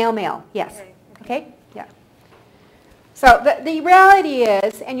 So snail mail. Yes. Okay. Okay? Yeah. So the reality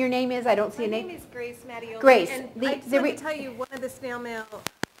is, and your name is, I don't see My a name name. is Grace Mattioli. Grace, And the- I just the want to tell you, one of the snail mail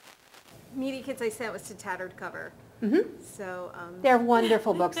media kits I sent was to Tattered Cover. So... They're a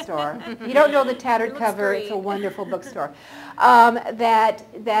wonderful bookstore. You don't know the tattered It looks cover, it's a great. wonderful bookstore.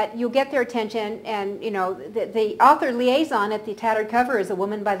 That you'll get their attention, and the author liaison at the tattered cover is a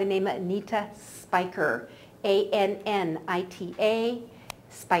woman by the name of Anita Spiker, Annita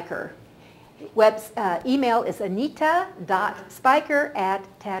Spiker. Email is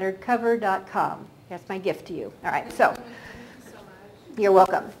anita.spiker@tatteredcover.com. That's my gift to you. All right, so you're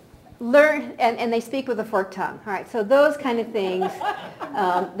welcome. Learn, and they speak with a forked tongue. All right, so those kind of things,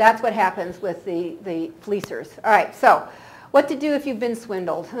 that's what happens with the fleecers. All right, so what to do if you've been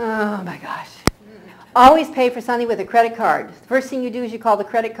swindled? Oh my gosh. Always pay for something with a credit card. The first thing you do is you call the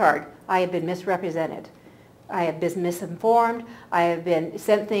credit card. I have been misrepresented. I have been misinformed. I have been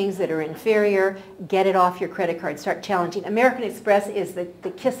sent things that are inferior. Get it off your credit card. Start challenging. American Express is the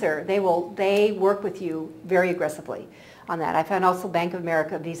kisser. They work with you very aggressively on that. I found also Bank of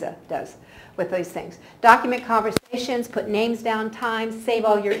America, Visa does with these things. Document conversations, put names down, times, save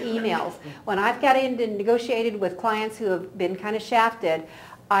all your emails. When I've got into negotiated with clients who have been kind of shafted,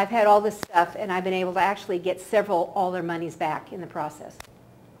 I've had all this stuff and I've been able to actually get all their monies back in the process.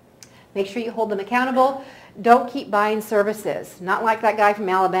 Make sure you hold them accountable. Don't keep buying services. Not like that guy from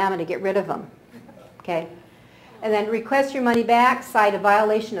Alabama to get rid of them. Okay? And then request your money back, cite a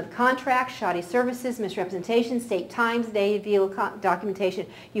violation of contract, shoddy services, misrepresentation, state times, day, vehicle documentation.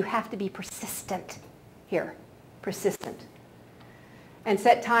 You have to be persistent here. Persistent. And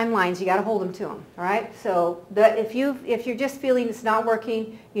set timelines. You got to hold them to them. All right? So if you're just feeling it's not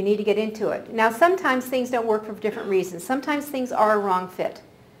working, you need to get into it. Now, sometimes things don't work for different reasons. Sometimes things are a wrong fit.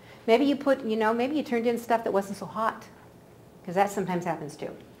 Maybe you maybe you turned in stuff that wasn't so hot, because that sometimes happens too.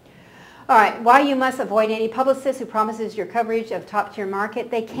 All right, why you must avoid any publicist who promises your coverage of top-tier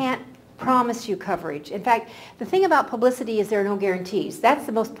market. They can't promise you coverage. In fact, the thing about publicity is there are no guarantees. That's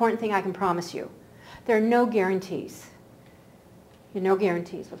the most important thing I can promise you. There are no guarantees. There are no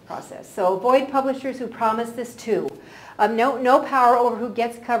guarantees with process. So avoid publishers who promise this too. No power over who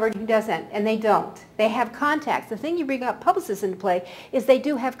gets covered and who doesn't, and they don't. They have contacts. The thing you bring up publicists into play is they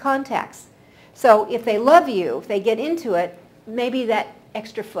do have contacts. So if they love you, if they get into it, maybe that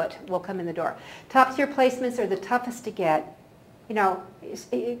extra foot will come in the door. Top tier placements are the toughest to get. You know,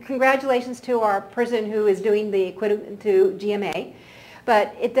 congratulations to our person who is doing the equivalent to GMA,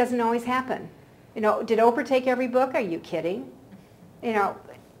 but it doesn't always happen. You know, did Oprah take every book? Are you kidding? You know,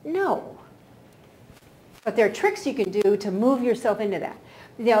 no. But there are tricks you can do to move yourself into that.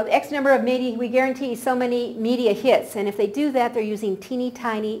 You know, X number of media, we guarantee so many media hits, and if they do that, they're using teeny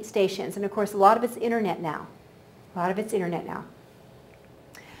tiny stations. And of course, a lot of it's internet now. A lot of it's internet now.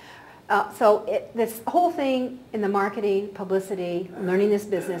 This whole thing in the marketing, publicity, learning this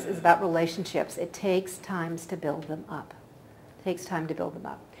business is about relationships. It takes time to build them up. It takes time to build them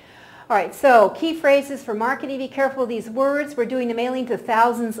up. All right, so key phrases for marketing. Be careful of these words. We're doing the mailing to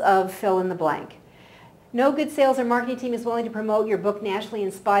thousands of fill in the blank. No good sales or marketing team is willing to promote your book nationally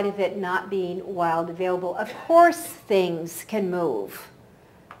in spite of it not being widely available. Of course things can move.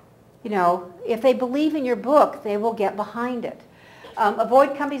 You know, if they believe in your book, they will get behind it.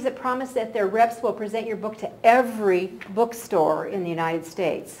 Avoid companies that promise that their reps will present your book to every bookstore in the United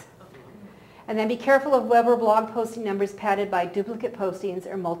States. And then be careful of web or blog posting numbers padded by duplicate postings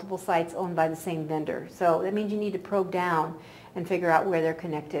or multiple sites owned by the same vendor. So that means you need to probe down and figure out where they're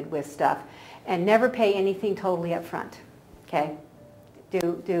connected with stuff. And never pay anything totally up front. Okay?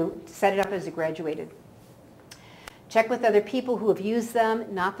 Set it up as a graduated. Check with other people who have used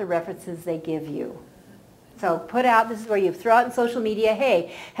them, not the references they give you. So put out, this is where you throw out in social media,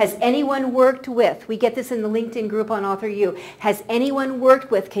 hey, has anyone worked with, we get this in the LinkedIn group on Author U, has anyone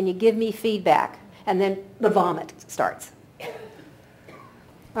worked with, can you give me feedback? And then the vomit starts.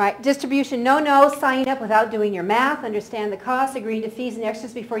 All right, distribution, no, sign up without doing your math, understand the costs, agreeing to fees and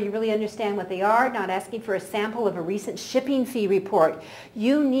extras before you really understand what they are, not asking for a sample of a recent shipping fee report.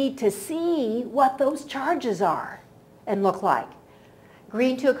 You need to see what those charges are and look like.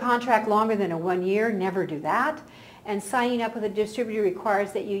 Agreeing to a contract longer than 1 year, never do that. And signing up with a distributor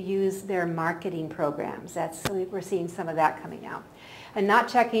requires that you use their marketing programs. We're seeing some of that coming out. And not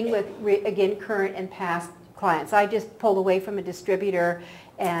checking with, again, current and past clients. I just pulled away from a distributor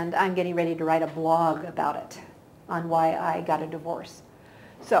and I'm getting ready to write a blog about it on why I got a divorce.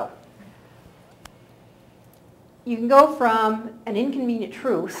 So, you can go from an inconvenient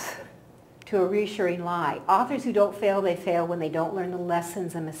truth to a reassuring lie. Authors who don't fail, they fail when they don't learn the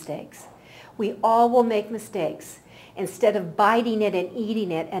lessons and mistakes. We all will make mistakes. Instead of biting it and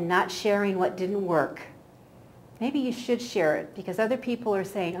eating it and not sharing what didn't work, maybe you should share it because other people are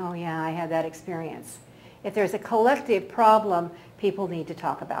saying, oh yeah, I had that experience. If there's a collective problem, people need to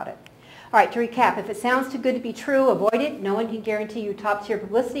talk about it. All right, to recap, if it sounds too good to be true, avoid it. No one can guarantee you top-tier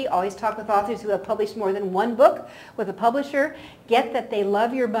publicity. Always talk with authors who have published more than one book with a publisher. Get that they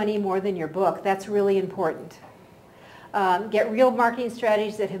love your money more than your book. That's really important. Get real marketing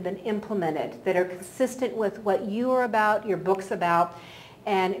strategies that have been implemented, that are consistent with what you are about, your book's about,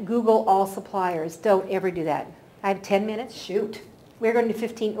 and Google all suppliers. Don't ever do that. I have 10 minutes? Shoot. We're going to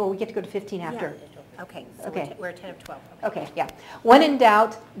 15, or we get to go to 15 after. Yeah. Okay, so Okay. we're at 10 of 12. Okay, yeah. When in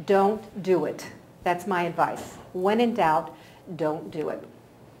doubt, don't do it. That's my advice. When in doubt, don't do it.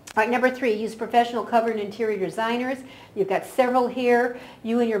 All right, number 3, use professional cover and interior designers. You've got several here.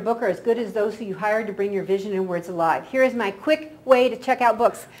 You and your book are as good as those who you hired to bring your vision and words alive. Here is my quick way to check out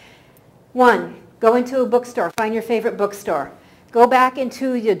books. 1, go into a bookstore. Find your favorite bookstore. Go back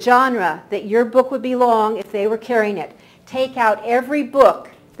into the genre that your book would belong if they were carrying it. Take out every book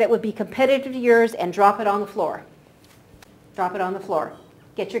that would be competitive to yours and drop it on the floor. Drop it on the floor.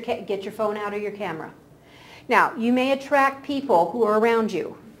 Get your phone out or your camera. Now, you may attract people who are around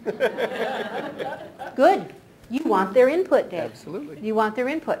you. Good. You want their input, Dave. Absolutely. You want their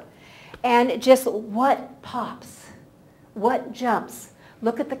input. And just what pops? What jumps?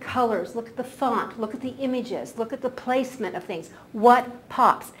 Look at the colors. Look at the font. Look at the images. Look at the placement of things. What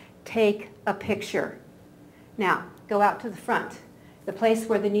pops? Take a picture. Now, go out to the front. The place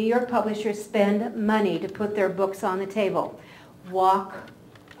where the New York publishers spend money to put their books on the table. Walk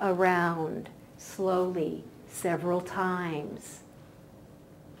around slowly several times.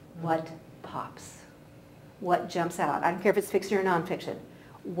 What pops? What jumps out? I don't care if it's fiction or nonfiction.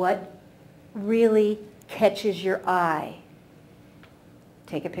 What really catches your eye?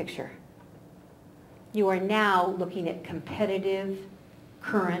 Take a picture. You are now looking at competitive,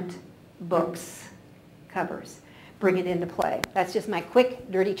 current books covers. Bring it into play. That's just my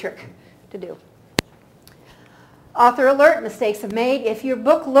quick, dirty trick to do. Author alert, mistakes have made. If your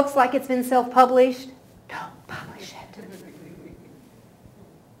book looks like it's been self-published, don't publish it.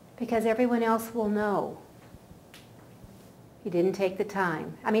 Because everyone else will know. You didn't take the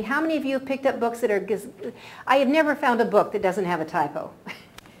time. I mean, how many of you have picked up books that are... I have never found a book that doesn't have a typo.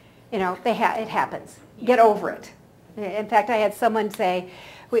 You know, it happens. Get over it. In fact, I had someone say,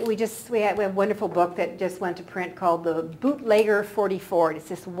 We have a wonderful book that just went to print called The Bootlegger 44. It's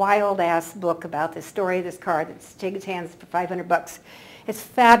this wild-ass book about the story of this car that's changed hands for $500. It's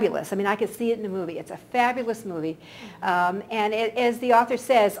fabulous. I mean, I could see it in the movie. It's a fabulous movie. And as the author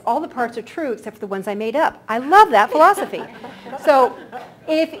says, all the parts are true except for the ones I made up. I love that philosophy. So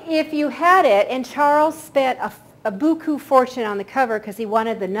if you had it, and Charles spent a buku fortune on the cover because he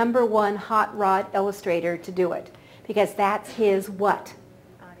wanted the #1 hot rod illustrator to do it, because that's his what?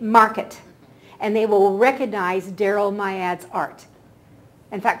 Market. And they will recognize Daryl Mayad's art.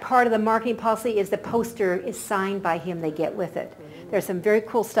 In fact, part of the marketing policy is the poster is signed by him they get with it. There's some very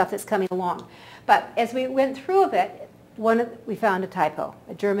cool stuff that's coming along. But as we went through of it, we found a typo,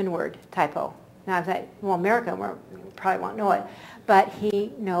 a German word typo. Now I thought, well, America probably won't know it, but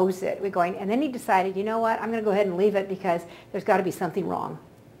he knows it. We're going, and then he decided, you know what, I'm going to go ahead and leave it because there's got to be something wrong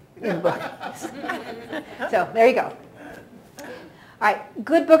in the book. So there you go. All right,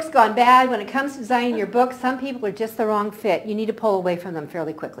 good books gone bad. When it comes to designing your book, some people are just the wrong fit. You need to pull away from them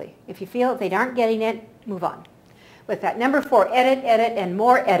fairly quickly. If you feel they aren't getting it, move on. With that, number 4, edit, edit, and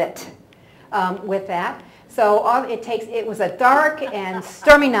more edit. With that, so it was a dark and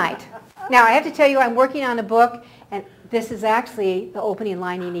stormy night. Now I have to tell you, I'm working on a book, and this is actually the opening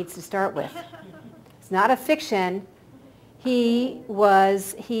line he needs to start with. It's not a fiction. He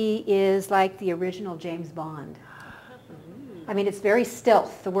is like the original James Bond. I mean, it's very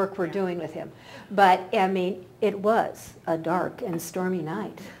stealth, the work we're doing with him. But, I mean, it was a dark and stormy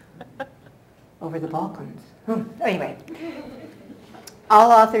night over the Balkans. Anyway,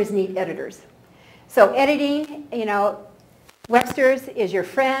 all authors need editors. So editing, you know, Webster's is your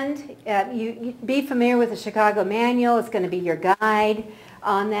friend. You be familiar with the Chicago Manual. It's going to be your guide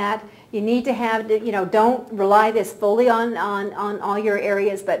on that. You need to have, you know, don't rely this fully on all your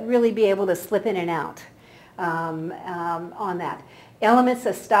areas, but really be able to slip in and out. On that. Elements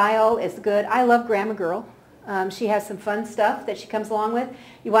of style is good. I love Grammar Girl. She has some fun stuff that she comes along with.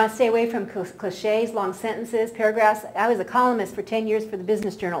 You want to stay away from cliches, long sentences, paragraphs. I was a columnist for 10 years for the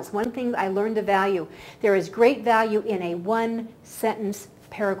business journals. One thing I learned to value, there is great value in a one-sentence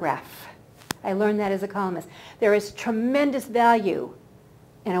paragraph. I learned that as a columnist. There is tremendous value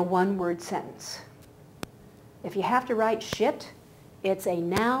in a one-word sentence. If you have to write shit, it's a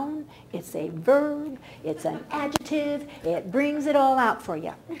noun, it's a verb, it's an adjective. It brings it all out for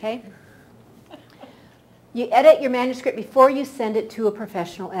you, okay? You edit your manuscript before you send it to a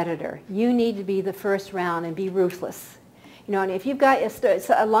professional editor. You need to be the first round and be ruthless. You know, and if you've got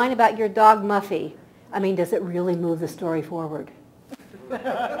a line about your dog Muffy, I mean, does it really move the story forward?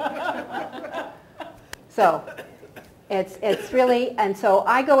 So, it's really, and so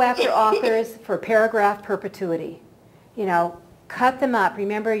I go after authors for paragraph perpetuity. You know, cut them up.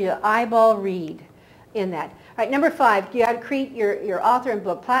 Remember, your eyeball read in that. All right, number 5, you got to create your author and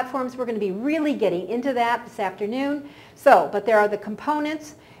book platforms. We're going to be really getting into that this afternoon. So, but there are the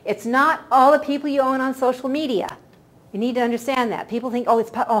components. It's not all the people you own on social media. You need to understand that. People think,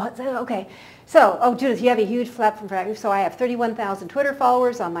 it's okay. So, Judith, you have a huge platform. So I have 31,000 Twitter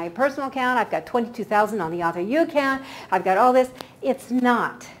followers on my personal account. I've got 22,000 on the AuthorU account. I've got all this. It's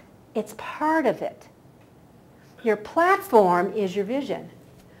not. It's part of it. Your platform is your vision.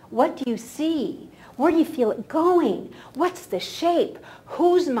 What do you see? Where do you feel it going? What's the shape?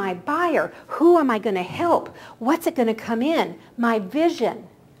 Who's my buyer? Who am I going to help? What's it going to come in? My vision.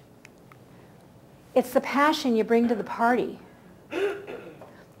 It's the passion you bring to the party.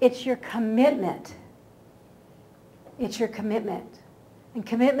 It's your commitment. It's your commitment. And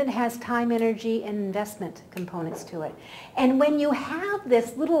commitment has time, energy, and investment components to it. And when you have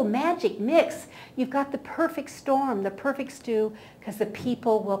this little magic mix, you've got the perfect storm, the perfect stew, because the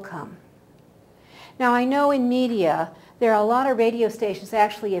people will come. Now, I know in media, there are a lot of radio stations,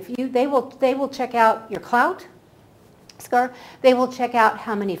 actually, they will check out your clout score. They will check out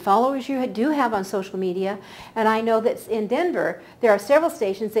how many followers you do have on social media. And I know that in Denver, there are several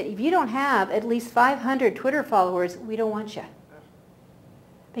stations that if you don't have at least 500 Twitter followers, we don't want you.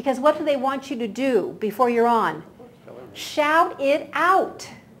 Because what do they want you to do before you're on? Shout it out.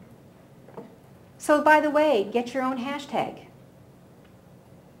 So by the way, get your own hashtag.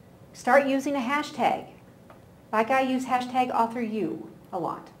 Start using a hashtag. Like I use hashtag AuthorU a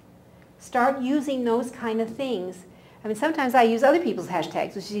lot. Start using those kind of things. I mean, sometimes I use other people's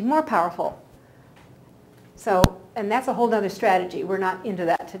hashtags, which is even more powerful. So, and that's a whole other strategy. We're not into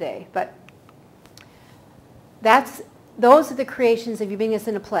that today. But those are the creations if you bring this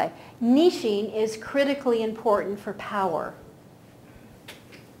into play. Niching is critically important for power.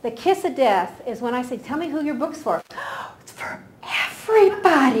 The kiss of death is when I say, tell me who your book's for. It's for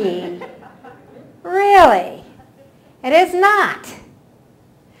everybody. Really? It is not.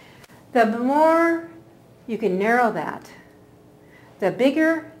 The more you can narrow that, the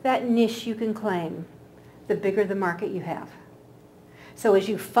bigger that niche you can claim, the bigger the market you have. So as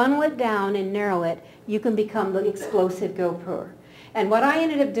you funnel it down and narrow it, you can become the explosive go-pro. And what I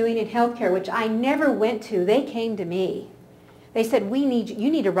ended up doing in healthcare, which I never went to, they came to me. They said, we need you.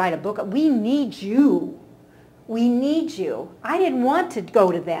 You need to write a book. We need you. We need you. I didn't want to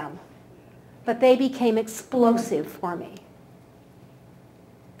go to them, but they became explosive for me.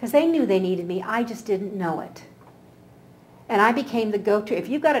 Because they knew they needed me. I just didn't know it. And I became the go-to. If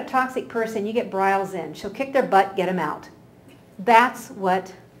you've got a toxic person, you get Briles in. She'll kick their butt, get them out. That's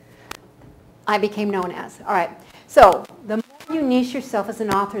what I became known as. All right. So the more you niche yourself as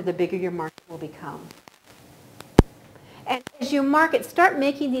an author, the bigger your market will become. And as you market, start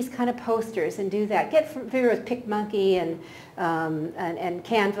making these kind of posters and do that. Get familiar with PicMonkey and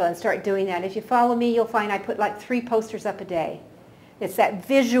Canva and start doing that. If you follow me, you'll find I put like 3 posters up a day. It's that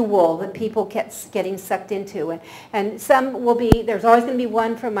visual that people get getting sucked into. And some will be, there's always going to be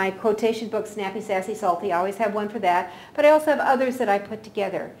one from my quotation book, Snappy, Sassy, Salty. I always have one for that. But I also have others that I put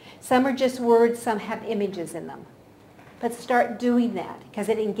together. Some are just words, some have images in them. But start doing that because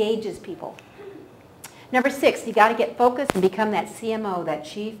it engages people. Number 6, you got to get focused and become that CMO, that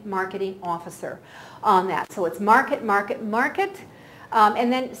Chief Marketing Officer on that. So it's market, market, market.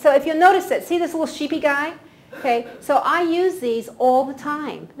 And then, so if you'll notice it, see this little sheepy guy? Okay, so I use these all the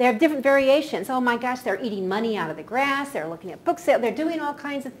time. They have different variations. Oh my gosh, they're eating money out of the grass. They're looking at book sales. They're doing all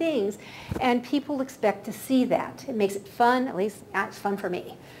kinds of things. And people expect to see that. It makes it fun. At least it's fun for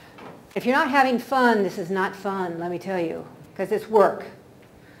me. If you're not having fun, this is not fun, let me tell you, because it's work.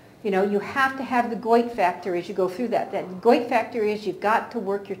 You know, you have to have the goit factor as you go through that. That goit factor is you've got to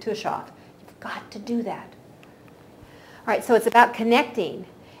work your tush off. You've got to do that. All right, so it's about connecting.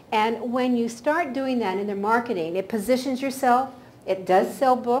 And when you start doing that in their marketing, it positions yourself, it does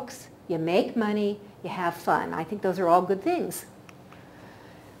sell books, you make money, you have fun. I think those are all good things.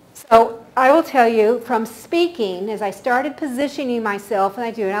 So I will tell you, from speaking, as I started positioning myself, and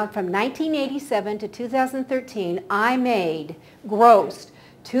I do now from 1987 to 2013, I grossed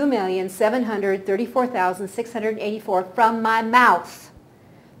 $2,734,684 from my mouth.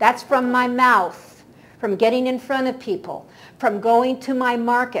 That's from my mouth, from getting in front of people, from going to my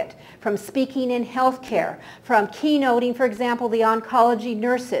market, from speaking in healthcare, from keynoting, for example, the oncology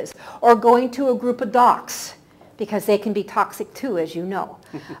nurses, or going to a group of docs, because they can be toxic too, as you know,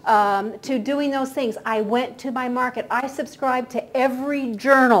 to doing those things. I went to my market. I subscribed to every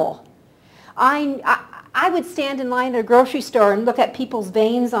journal. I would stand in line at a grocery store and look at people's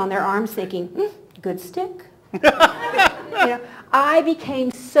veins on their arms thinking, good stick. You know, I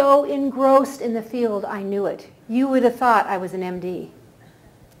became so engrossed in the field, I knew it. You would have thought I was an MD,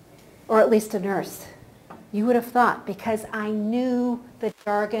 or at least a nurse. You would have thought, because I knew the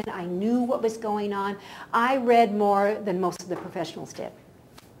jargon, I knew what was going on. I read more than most of the professionals did,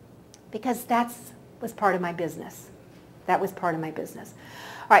 because that was part of my business. That was part of my business.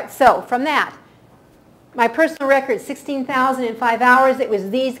 All right, so from that, my personal record, 16,000 in 5 hours. It was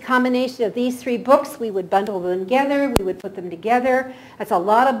these combination of these 3 books. We would bundle them together. We would put them together. That's a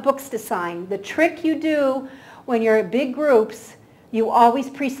lot of books to sign. The trick you do when you're at big groups, you always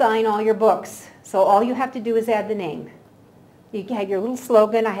pre-sign all your books. So all you have to do is add the name. You had your little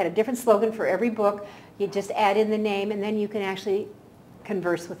slogan. I had a different slogan for every book. You just add in the name, and then you can actually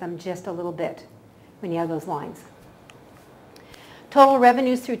converse with them just a little bit when you have those lines. Total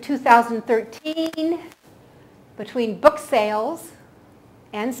revenues through 2013 between book sales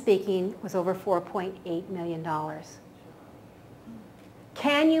and speaking was over $4.8 million.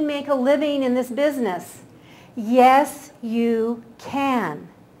 Can you make a living in this business? Yes, you can.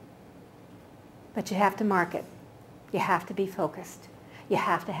 But you have to market. You have to be focused. You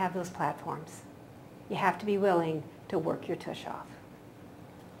have to have those platforms. You have to be willing to work your tush off.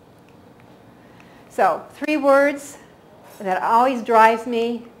 So 3 words that always drives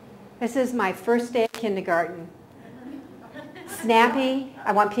me. This is my first day of kindergarten. Snappy.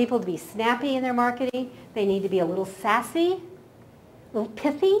 I want people to be snappy in their marketing. They need to be a little sassy, a little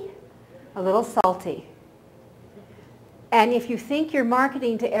pithy, a little salty. And if you think you're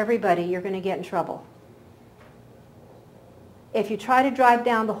marketing to everybody, you're going to get in trouble. If you try to drive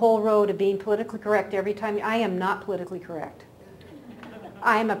down the whole road of being politically correct every time, I am not politically correct.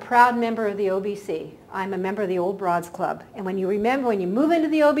 I am a proud member of the OBC. I'm a member of the Old Broads Club. And when you move into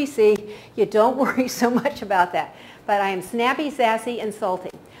the OBC, you don't worry so much about that. But I am snappy, sassy, and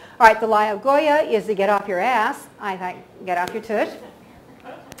salty. All right, the La Goya is to get off your ass. I think get off your tush.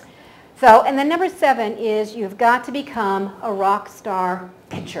 So, and then number 7 is you've got to become a rock star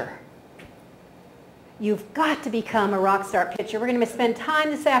pitcher. You've got to become a rock star pitcher. We're going to spend time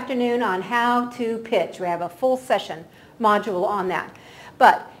this afternoon on how to pitch. We have a full session module on that.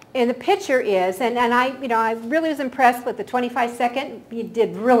 But and the pitcher is, and I really was impressed with the 25-second. You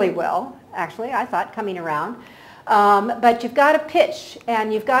did really well, actually, I thought, coming around. But you've got to pitch,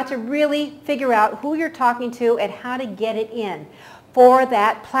 and you've got to really figure out who you're talking to and how to get it in for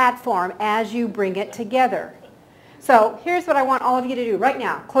that platform as you bring it together. So here's what I want all of you to do right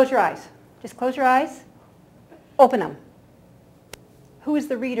now. Close your eyes. Just close your eyes. Open them. Who is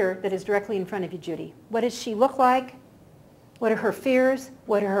the reader that is directly in front of you, Judy? What does she look like? What are her fears?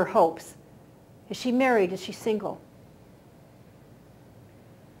 What are her hopes? Is she married? Is she single?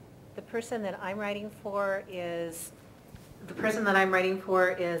 The person that I'm writing for is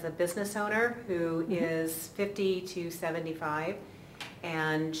a business owner who is 50 to 75,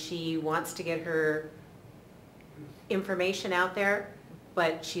 and she wants to get her information out there,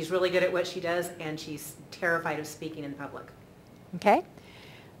 but she's really good at what she does, and she's terrified of speaking in public. Okay.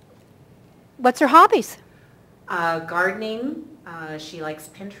 What's her hobbies? Gardening, she likes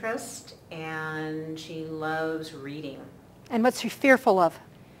Pinterest, and she loves reading. And what's she fearful of?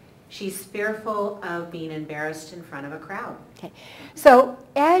 She's fearful of being embarrassed in front of a crowd. Okay. So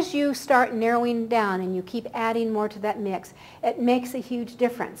as you start narrowing down and you keep adding more to that mix, it makes a huge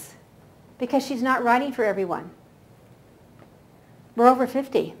difference because she's not writing for everyone. We're over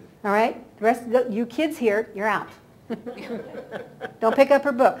 50, all right? The rest of you kids here, you're out. Don't pick up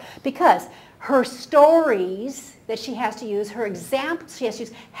her book because her stories that she has to use, her examples she has to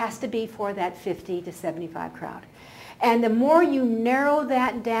use, has to be for that 50 to 75 crowd. And the more you narrow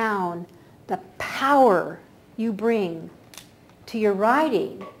that down, the power you bring to your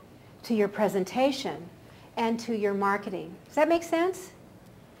writing, to your presentation, and to your marketing. Does that make sense?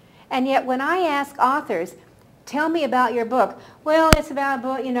 And yet when I ask authors, tell me about your book. Well, it's about a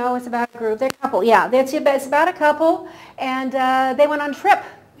book, it's about a group. They're a couple. Yeah, it's about a couple, and they went on a trip.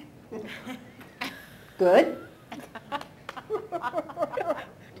 Good.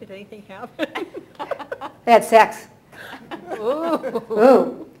 Did anything happen? They had sex. Ooh.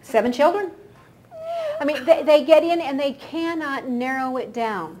 Ooh, 7 children? I mean, they get in and they cannot narrow it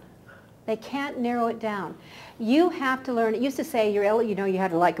down. They can't narrow it down. You have to learn. It used to say, you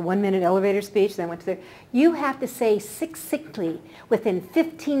had like a 1-minute elevator speech, then went to you have to say succinctly within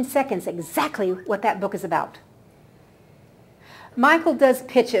 15 seconds exactly what that book is about. Michael does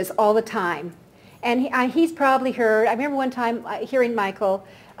pitches all the time. And he's probably heard, I remember one time hearing Michael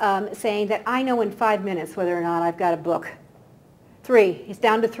saying that I know in 5 minutes whether or not I've got a book. 3, he's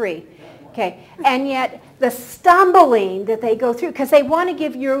down to 3. Okay, and yet the stumbling that they go through, because they want to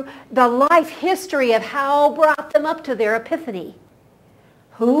give you the life history of how brought them up to their epiphany.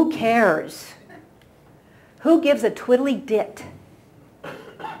 Who cares? Who gives a twiddly dit?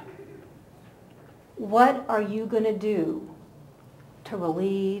 What are you going to do to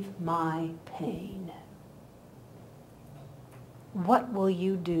relieve my pain? What will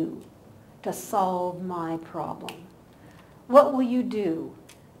you do to solve my problem? What will you do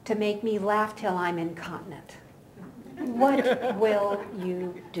to make me laugh till I'm incontinent? What will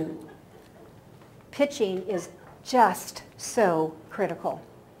you do? Pitching is just so critical.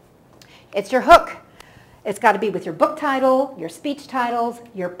 It's your hook. It's got to be with your book title, your speech titles,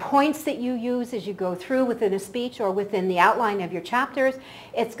 your points that you use as you go through within a speech or within the outline of your chapters.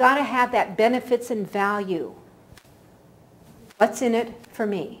 It's got to have that benefits and value. What's in it for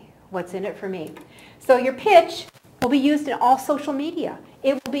me? What's in it for me? So your pitch will be used in all social media.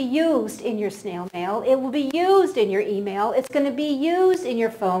 It will be used in your snail mail. It will be used in your email. It's going to be used in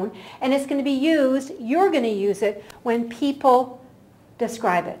your phone. And it's going to be used, you're going to use it when people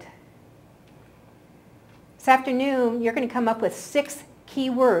describe it. This afternoon, you're going to come up with 6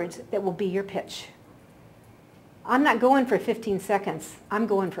 key words that will be your pitch. I'm not going for 15 seconds. I'm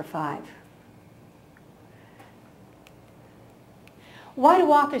going for 5. Why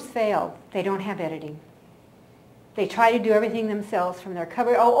do authors fail? They don't have editing. They try to do everything themselves from their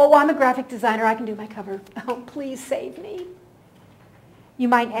cover. Oh, I'm a graphic designer. I can do my cover. Oh, please save me. You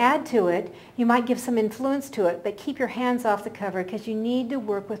might add to it. You might give some influence to it, but keep your hands off the cover because you need to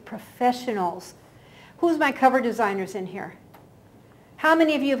work with professionals. Who's my cover designers in here? How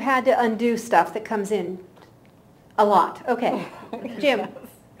many of you have had to undo stuff that comes in? A lot. Okay. Jim?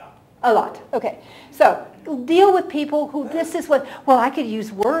 A lot. Okay. So deal with people who this is what, well, I could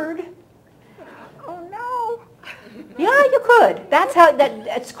use Word. Oh, no. Yeah, you could. That's how,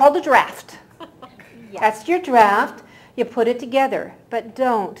 it's called a draft. Yes. That's your draft. You put it together. But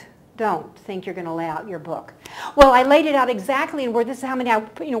don't think you're going to lay out your book. Well, I laid it out exactly in Word. This is how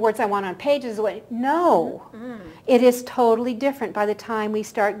many words I want on pages. No. It is totally different by the time we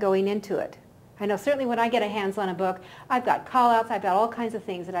start going into it. I know certainly when I get a hands on a book, I've got call-outs, I've got all kinds of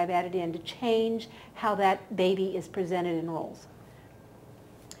things that I've added in to change how that baby is presented in roles.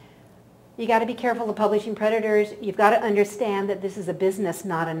 You got to be careful of publishing predators. You've got to understand that this is a business,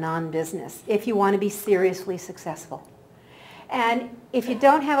 not a non-business, if you want to be seriously successful. And if you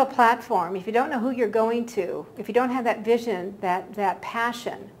don't have a platform, if you don't know who you're going to, if you don't have that vision, that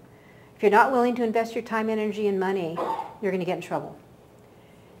passion, if you're not willing to invest your time, energy, and money, you're going to get in trouble.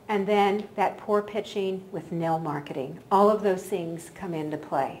 And then that poor pitching with nil marketing. All of those things come into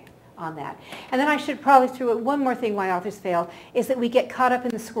play on that. And then I should probably throw one more thing why authors fail, is that we get caught up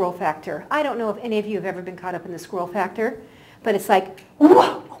in the squirrel factor. I don't know if any of you have ever been caught up in the squirrel factor, but it's like,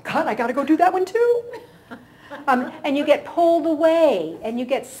 whoa, oh God, I got to go do that one too. And you get pulled away, and you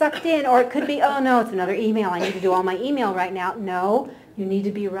get sucked in, or it could be, oh no, it's another email. I need to do all my email right now. No, you need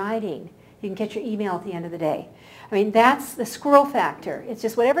to be writing. You can get your email at the end of the day. I mean, that's the squirrel factor. It's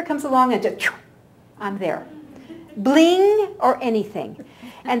just whatever comes along and just, I'm there. Bling or anything.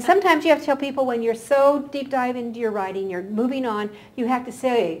 And sometimes you have to tell people when you're so deep dive into your writing, you're moving on, you have to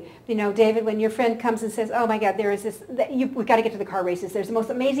say, you know, David, when your friend comes and says, oh my God, there is this, we've got to get to the car races. There's the most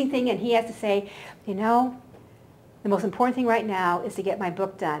amazing thing, and he has to say, you know, the most important thing right now is to get my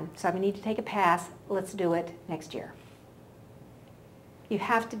book done. So I need to take a pass. Let's do it next year. You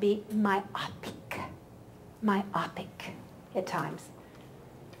have to be myopic at times.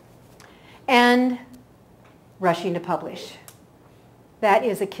 And rushing to publish. That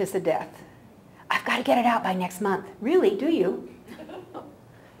is a kiss of death. I've got to get it out by next month. Really, do you?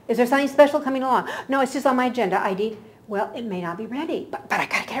 Is there something special coming along? No, it's just on my agenda, ID. Well, it may not be ready, but I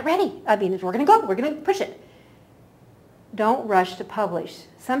got to get it ready. I mean, we're going to go. We're going to push it. Don't rush to publish.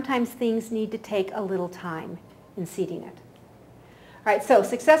 Sometimes things need to take a little time in seeding it. All right, so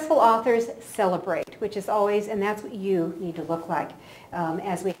successful authors celebrate, which is always, and that's what you need to look like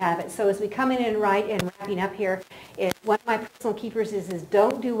as we have it. So as we come in and write and wrapping up here, one of my personal keepers is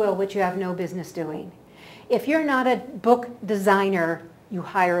don't do well what you have no business doing. If you're not a book designer, you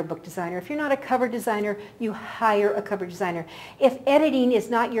hire a book designer. If you're not a cover designer, you hire a cover designer. If editing is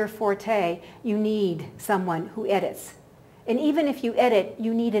not your forte, you need someone who edits. And even if you edit,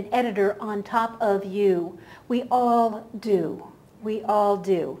 you need an editor on top of you. We all do. We all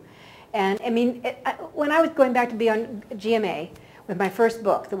do. And I mean, when I was going back to be on GMA with my first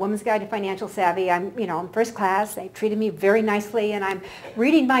book, The Woman's Guide to Financial Savvy, I'm first class. They treated me very nicely, and I'm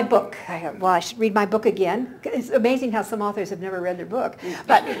reading my book. I should read my book again. It's amazing how some authors have never read their book.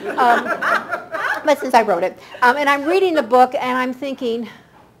 But since I wrote it. And I'm reading the book, and I'm thinking,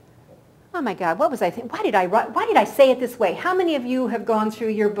 oh my God, what was I thinking? Why did I say it this way? How many of you have gone through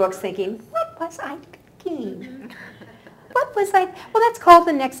your books thinking, what was I thinking? What was I? Well, that's called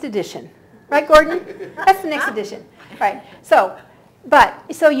the next edition. Right, Gordon? That's the next edition. Right.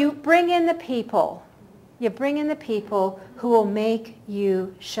 So you bring in the people. You bring in the people who will make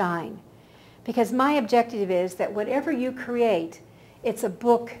you shine. Because my objective is that whatever you create, it's a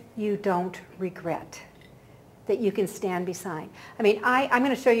book you don't regret, that you can stand beside. I mean, I'm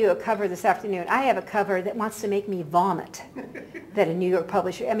going to show you a cover this afternoon. I have a cover that wants to make me vomit, that a New York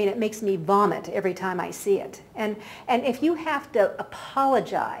publisher, I mean, it makes me vomit every time I see it. And if you have to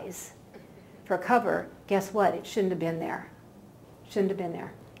apologize for a cover, guess what? It shouldn't have been there. Shouldn't have been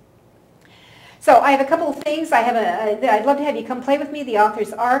there. So I have a couple of things. I'd love to have you come play with me. The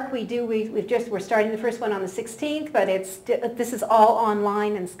Author's Arc, we're starting the first one on the 16th, but this is all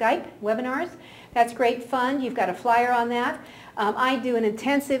online and Skype webinars. That's great fun. You've got a flyer on that. I do an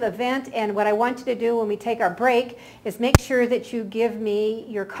intensive event, and what I want you to do when we take our break is make sure that you give me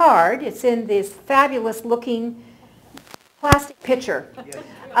your card. It's in this fabulous looking plastic pitcher. Yes.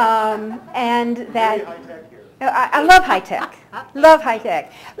 And that... Very high-tech here. I love high tech. Love high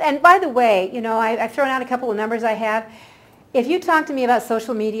tech. And by the way, I've thrown out a couple of numbers I have. If you talked to me about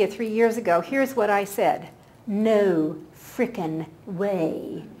social media 3 years ago, here's what I said. No frickin'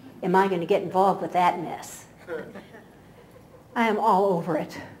 way am I going to get involved with that mess. I am all over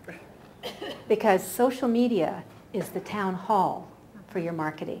it. Because social media is the town hall for your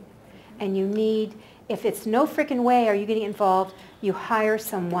marketing. And you need, if it's no frickin' way are you getting involved, you hire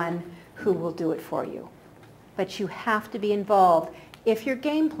someone who will do it for you. But you have to be involved if your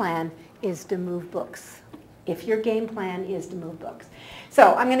game plan is to move books. If your game plan is to move books.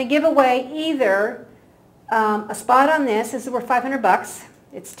 So I'm going to give away either a spot on this. This is worth $500.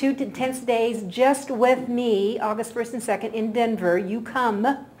 It's 2 intense days just with me, August 1st and 2nd in Denver. You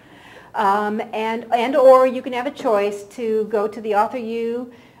come. And or you can have a choice to go to the Author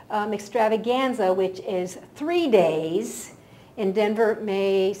U extravaganza, which is 3 days in Denver,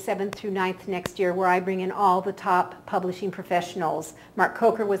 May 7th through 9th next year, where I bring in all the top publishing professionals. Mark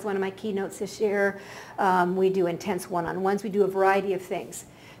Coker was one of my keynotes this year. We do intense one-on-ones. We do a variety of things.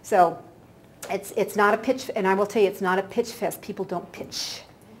 So it's not a pitch, and I will tell you, it's not a pitch fest. People don't pitch.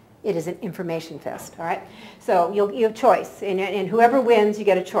 It is an information fest, all right? So you have choice, and whoever wins, you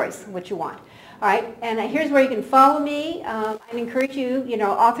get a choice, what you want. All right, and here's where you can follow me. I encourage you,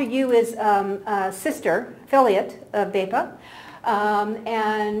 Author U is a sister affiliate of BAIPA.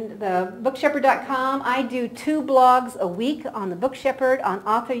 And the bookshepherd.com, I do 2 blogs a week on the Book Shepherd. On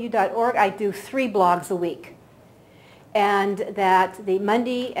authoru.org, I do 3 blogs a week. And that the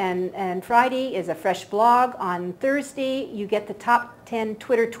Monday and Friday is a fresh blog. On Thursday, you get the top 10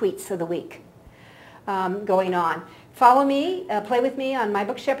 Twitter tweets of the week going on. Follow me, play with me on My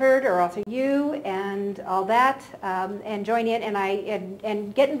Book Shepherd or Author U and all that, and join in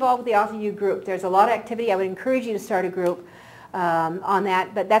and get involved with the Author U group. There's a lot of activity. I would encourage you to start a group on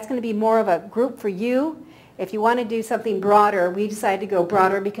that, but that's going to be more of a group for you. If you want to do something broader, we decided to go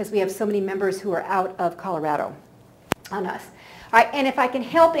broader because we have so many members who are out of Colorado on us. All right, and if I can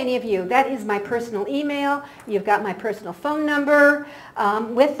help any of you, that is my personal email. You've got my personal phone number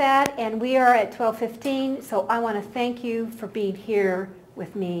with that, and we are at 12:15, so I want to thank you for being here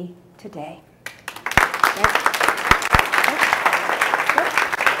with me today.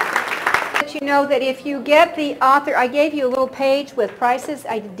 Let you know that if you get the author, I gave you a little page with prices,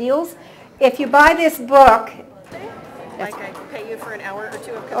 deals. If you buy this book, Like I pay you for an hour or two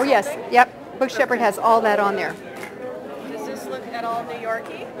of consulting? oh yes, yep, Book Shepherd has all that on there. Does this look at all New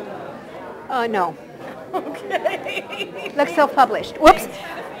Yorkie? No. Okay. Looks self-published. Whoops.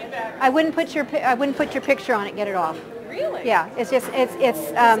 I wouldn't put your picture on it. Get it off. Really? Yeah. It's just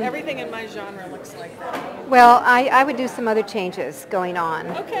Everything in my genre looks like that. well, I would do some other changes going on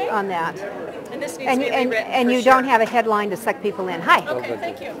Okay. on that. And this needs to be rewritten And for you sure. don't have a headline to suck people in. Hi. Okay,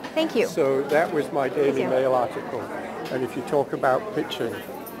 thank you. Thank you. So that was my Daily you. Mail article. And if you talk about pitching,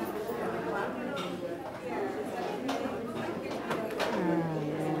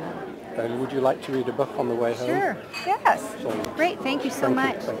 and would you like to read a book on the way home? Sure. Yes. So, Great. Thank you so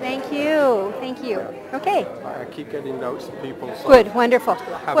Thank you, much. thank you. Thank you. Thank you. Okay. I keep getting notes of people. Good, wonderful.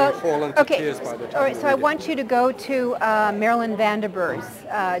 Having fallen to tears by the time all right, you so I read it. want you to go to Marilyn Vanderburg's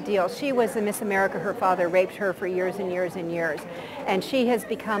deal. She was a Miss America. Her father raped her for years and years and years. And she has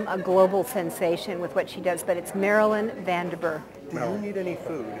become a global sensation with what she does, but it's Marilyn Vanderburg. Do you need any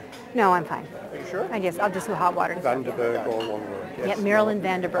food? No, I'm fine. Are you sure? I'll just do hot water. Vanderberg, all one word. Yeah, Yes. Marilyn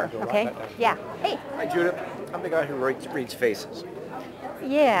Vanderburg, I'll okay? write that down. Yeah. Hey. Hi, Judith. I'm the guy who reads faces.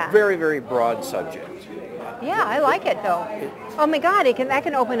 Yeah. Very, very broad subject. Yeah, I like it though. Oh my God, that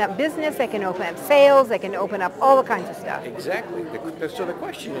can open up business, that can open up sales, that can open up all kinds of stuff. Exactly. So the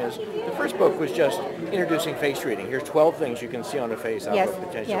question is, the first book was just introducing face reading. Here's 12 things you can see on a face out Yes, of a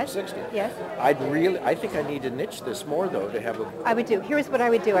potential yes, of 60. yes. I think I need to niche this more, though, to have a... I would do. Here's what I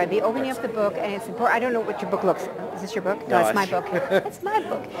would do. I'd be opening up the book, and it's important. I don't know what your book looks. Is this your book? No, No, it's my it's- book. It's my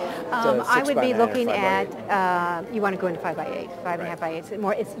book. a I would be 6x9 or looking 5x8. at. You want to go into 5x8, 5.5x8. It's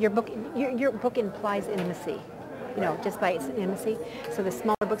more. It's your book. Your book implies intimacy. Just by its intimacy. So the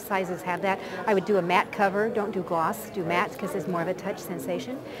smaller book sizes have that. I would do a matte cover. Don't do gloss. Do matte because it's more of a touch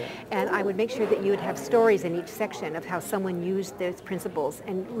sensation. And I would make sure that you would have stories in each section of how someone used those principles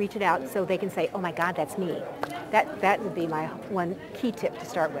and reach it out so they can say, oh my God, that's me. That would be my one key tip to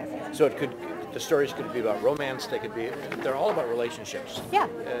start with. So the stories could be about romance. They're all about relationships. Yeah,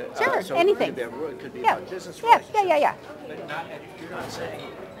 sure, So anything. It could be Yeah, about business yeah, relationships. yeah. But you're not saying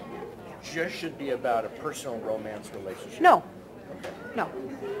just should be about a personal romance relationship. No,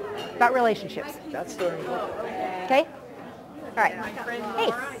 about relationships. That's the... Okay? All right.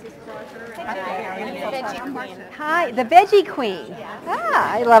 Hey. Hi, the Veggie Queen.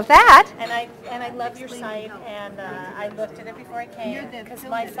 Ah, I love that. And I love your site, and I looked at it before I came, because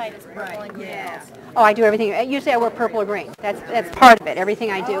my site is purple and green also. Oh, I do everything. Usually I wear purple or green. That's part of it,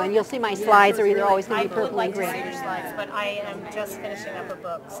 everything I do. And you'll see my slides are either always going I to be would purple like and to see green. your slides, but I am just finishing up a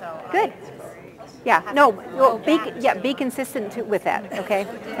book, so. Good. Yeah, no, well, be consistent with that, okay?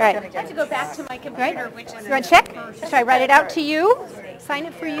 All right. I have to go back to my computer, which is. You want to check? Should I write it out to you? Sign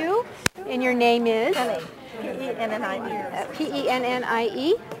it for you? And your name is? Pennie.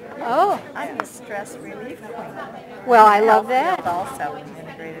 P-E-N-N-I-E? Oh, I'm the stress relief queen. well, I love that. Also in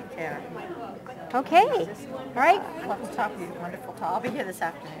integrated care. Okay, all right. I love to talk to you, wonderful talk. I'll be here this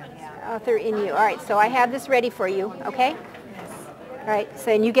afternoon. Author in you. All right, so I have this ready for you, okay? All right,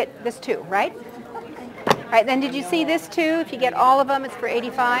 so and you get this too, right? All right, then did you see this too? If you get all of them, it's for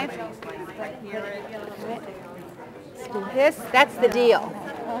 85. That's the deal.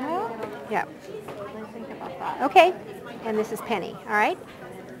 Yeah. Okay. and this is Penny, all right?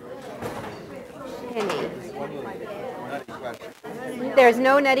 Penny. There's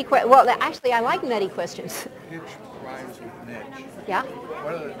no nutty question. Well, actually, I like nutty questions. Pitch rhymes with niche. Yeah?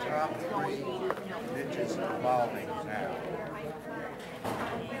 What are the top 3 niches evolving now?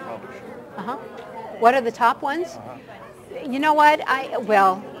 Publishing. Uh-huh. What are the top ones? You know what?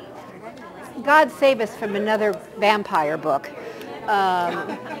 Well, God save us from another vampire book.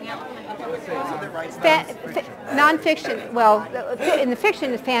 Nonfiction. Well, in the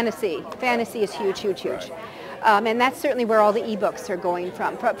fiction is fantasy. Fantasy is huge, huge, huge. And that's certainly where all the ebooks are going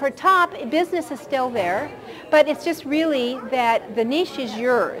from. For top, business is still there, but it's just really that the niche is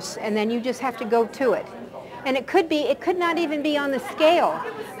yours, and then you just have to go to it. And it could not even be on the scale.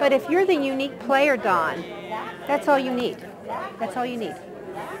 But if you're the unique player, Don, that's all you need. That's all you need.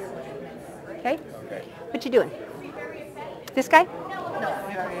 Okay? What you doing? This guy?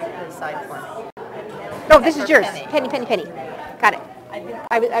 Oh, this is yours. Penny, Penny, Penny. Got it.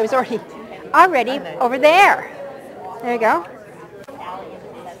 I was already over there. There you go.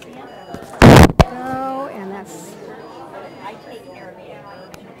 Go, and that's.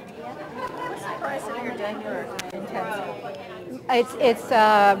 It's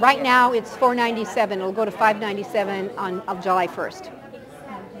right now it's $4.97. It'll go to $5.97 on July 1st.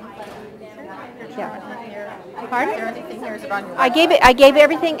 Yeah. Pardon? I gave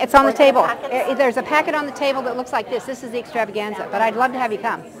everything. It's on the table. There's a packet on the table that looks like this. This is the extravaganza, but I'd love to have you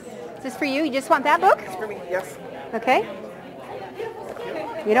come. Is this for you? You just want that book? It's for me, yes. Okay.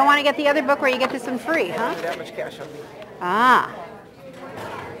 You don't want to get the other book where you get this one free, huh? I don't need that much cash on me. Ah.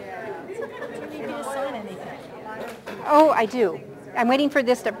 Oh, I do. I'm waiting for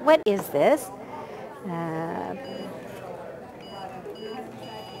this to. What is this? There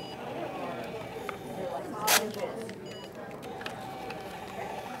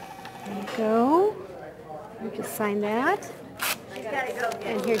you go. You just sign that.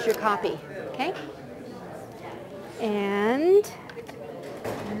 And here's your copy. Okay? And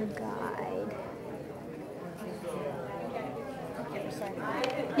your guide.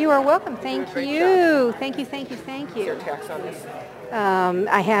 You are welcome. Thank you. Thank you, thank you, thank Is you. there tax on this?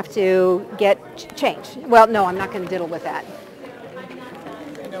 I have to get change. Well, no, I'm not going to diddle with that.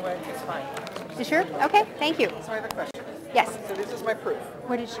 You know what? It's fine. You sure? Okay, thank you. So I have a question. Yes. So this is my proof.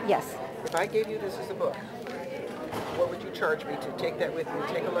 What did you, yes. If I gave you this as a book, what would you charge me to take that with you,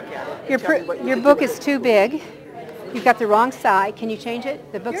 take a look at it? Your, and tell me what you your would book do with is it? too big. You've got the wrong side. Can you change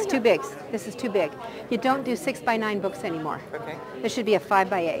it? The book's too big. This is too big. You don't do 6x9 books anymore. Okay. This should be a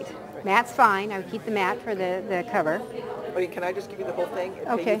 5x8. Matt's fine. I would keep the mat for the cover. Wait, can I just give you the whole thing and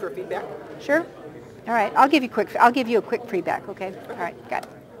pay Okay. you for feedback? Sure. All right. I'll give you a quick feedback. Okay. All right. Got it.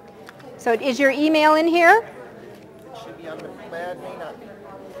 So is your email in here? It should be on the plan, may not be.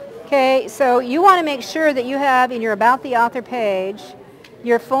 Okay. So you want to make sure that you have in your About the Author page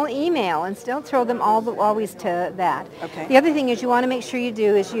your full email, and still throw them always to that. Okay. The other thing is you want to make sure you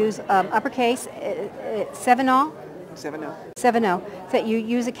do is use uppercase 7-0. 7-0. 7-0, that you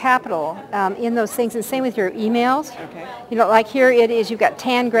use a capital in those things, and same with your emails. Okay. You know, like here it is, you've got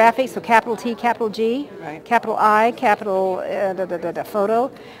TAN graphics, so capital T, capital G, Right. capital I, capital photo.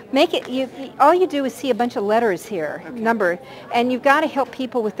 Make it, all you do is see a bunch of letters here, numbered, and you've got to help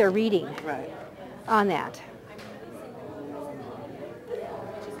people with their reading Right. on that.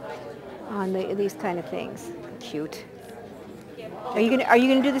 On these kind of things. Cute. Are you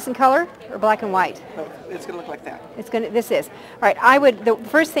gonna do this in color or black and white? No, it's going to look like that. This is. All right, the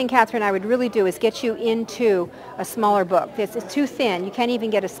first thing, Catherine, I would really do is get you into a smaller book. It's too thin. You can't even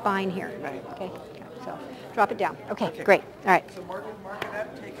get a spine here. Right. Okay, so drop it down. Okay, great. All right. So mark it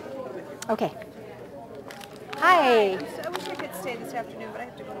up, take it with you. Okay. Hi. I wish I could stay this afternoon, but I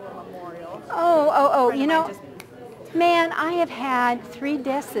have to go to a memorial. Oh, you know, man, I have had 3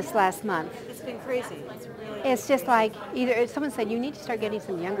 deaths this last month. It's been crazy. It's really It's just like, either someone said, you need to start getting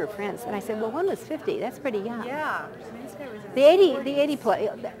some younger friends. And I said, well, one was 50. That's pretty young. Yeah. I mean, this guy was in The 80 play.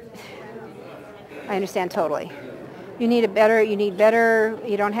 I understand totally. You need better,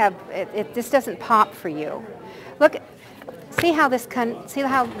 you don't have, this doesn't pop for you. Look, see how this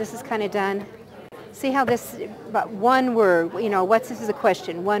is kind of done? See how this, but one word, you know, this is a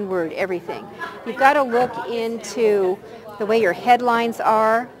question, one word, everything. You've got to look into the way your headlines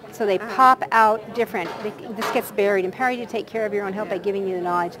are, so they pop out different. This gets buried. Empower you to take care of your own health by giving you the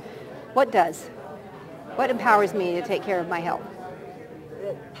knowledge. What does? What empowers me to take care of my health?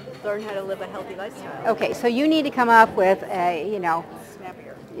 learn how to live a healthy lifestyle. Okay, so you need to come up with a, you know,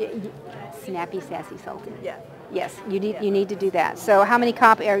 Snappier. snappy, sassy, salty. Yeah. Yes, you need to do that. So how many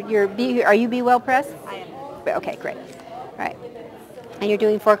are you Be Well Press? I am. Okay, great. All right. And you're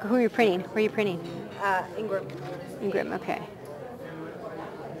doing who are you printing? Where are you printing? Ingram. Ingram, okay.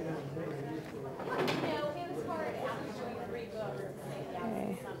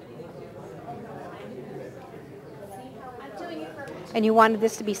 And you wanted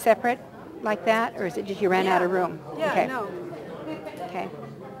this to be separate like that, or is it just you ran out of room? Yeah, Okay. no. Okay.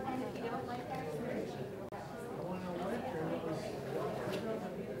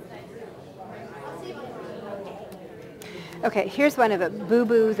 Okay, here's one of the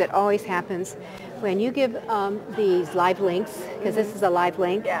boo-boos that always happens. When you give these live links, because this is a live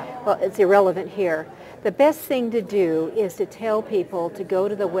link, well, it's irrelevant here. The best thing to do is to tell people to go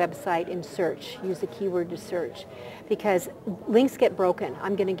to the website and search, use the keyword to search, because links get broken,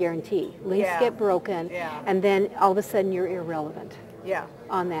 I'm going to guarantee. Links get broken, and then all of a sudden you're irrelevant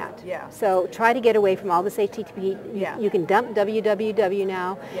on that. So try to get away from all this HTTP. You can dump www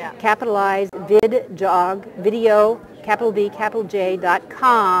now, capitalize video, capital V, capital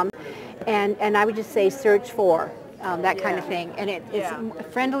J.com, and I would just say search for that kind of thing. And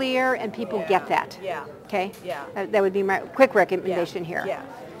it's friendlier and people get that. Okay? That would be my quick recommendation here.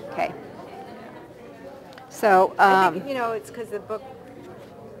 Okay. So, I think, you know, it's because the book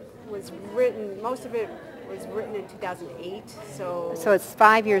was written, most of it was written in 2008, so... So it's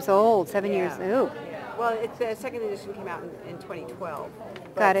 5 years old, 7 years, ooh. Well, the second edition came out in 2012.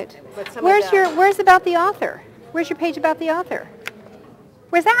 Got it. But Where's about the author? Where's your page about the author?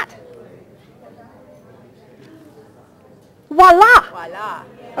 Where's that? Voila! Voila.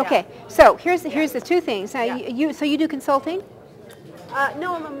 Okay, so here's the two things. Now, so you do consulting?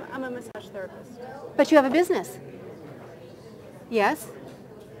 No, I'm a massage therapist. But you have a business? Yes?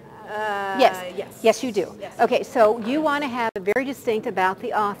 Yes. Yes, you do. Yes. Okay, so you want to have a very distinct about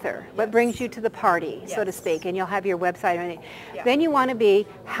the author, what brings you to the party, so to speak, and you'll have your website and everything. Then you want to be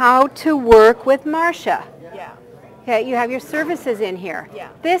how to work with Marcia. Okay, you have your services in here.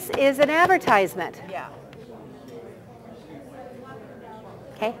 This is an advertisement.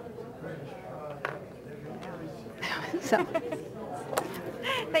 Okay? So.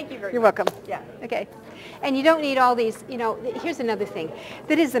 Thank you very much. You're welcome. Yeah. Okay. And you don't need all these, you know, here's another thing.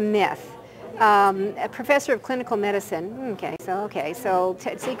 That is a myth. A professor of clinical medicine, so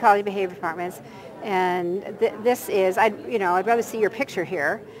Tennessee College Behavior Departments, and this is, I'd rather see your picture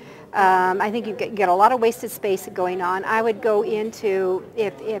here. I think you get a lot of wasted space going on. I would go into,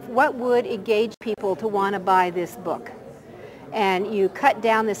 if what would engage people to want to buy this book? And you cut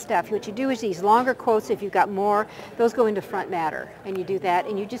down this stuff. What you do is these longer quotes, if you've got more, those go into front matter. And you do that,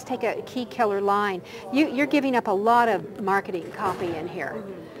 and you just take a key killer line. You're giving up a lot of marketing copy in here.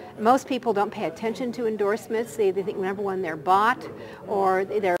 Most people don't pay attention to endorsements. They think, number one, they're bought, or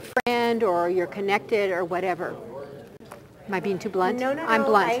they're a friend, or you're connected, or whatever. Am I being too blunt? No, I'm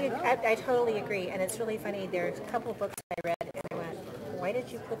blunt. I totally agree. And it's really funny. There's a couple of books I read, and I went, why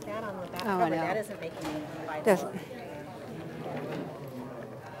did you put that on the back cover? That isn't making me buy this.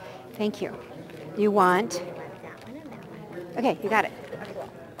 Thank you. You want? Okay, you got it.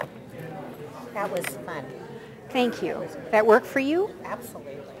 That was fun. Thank you. That work for you?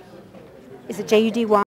 Absolutely. Is it JUDY?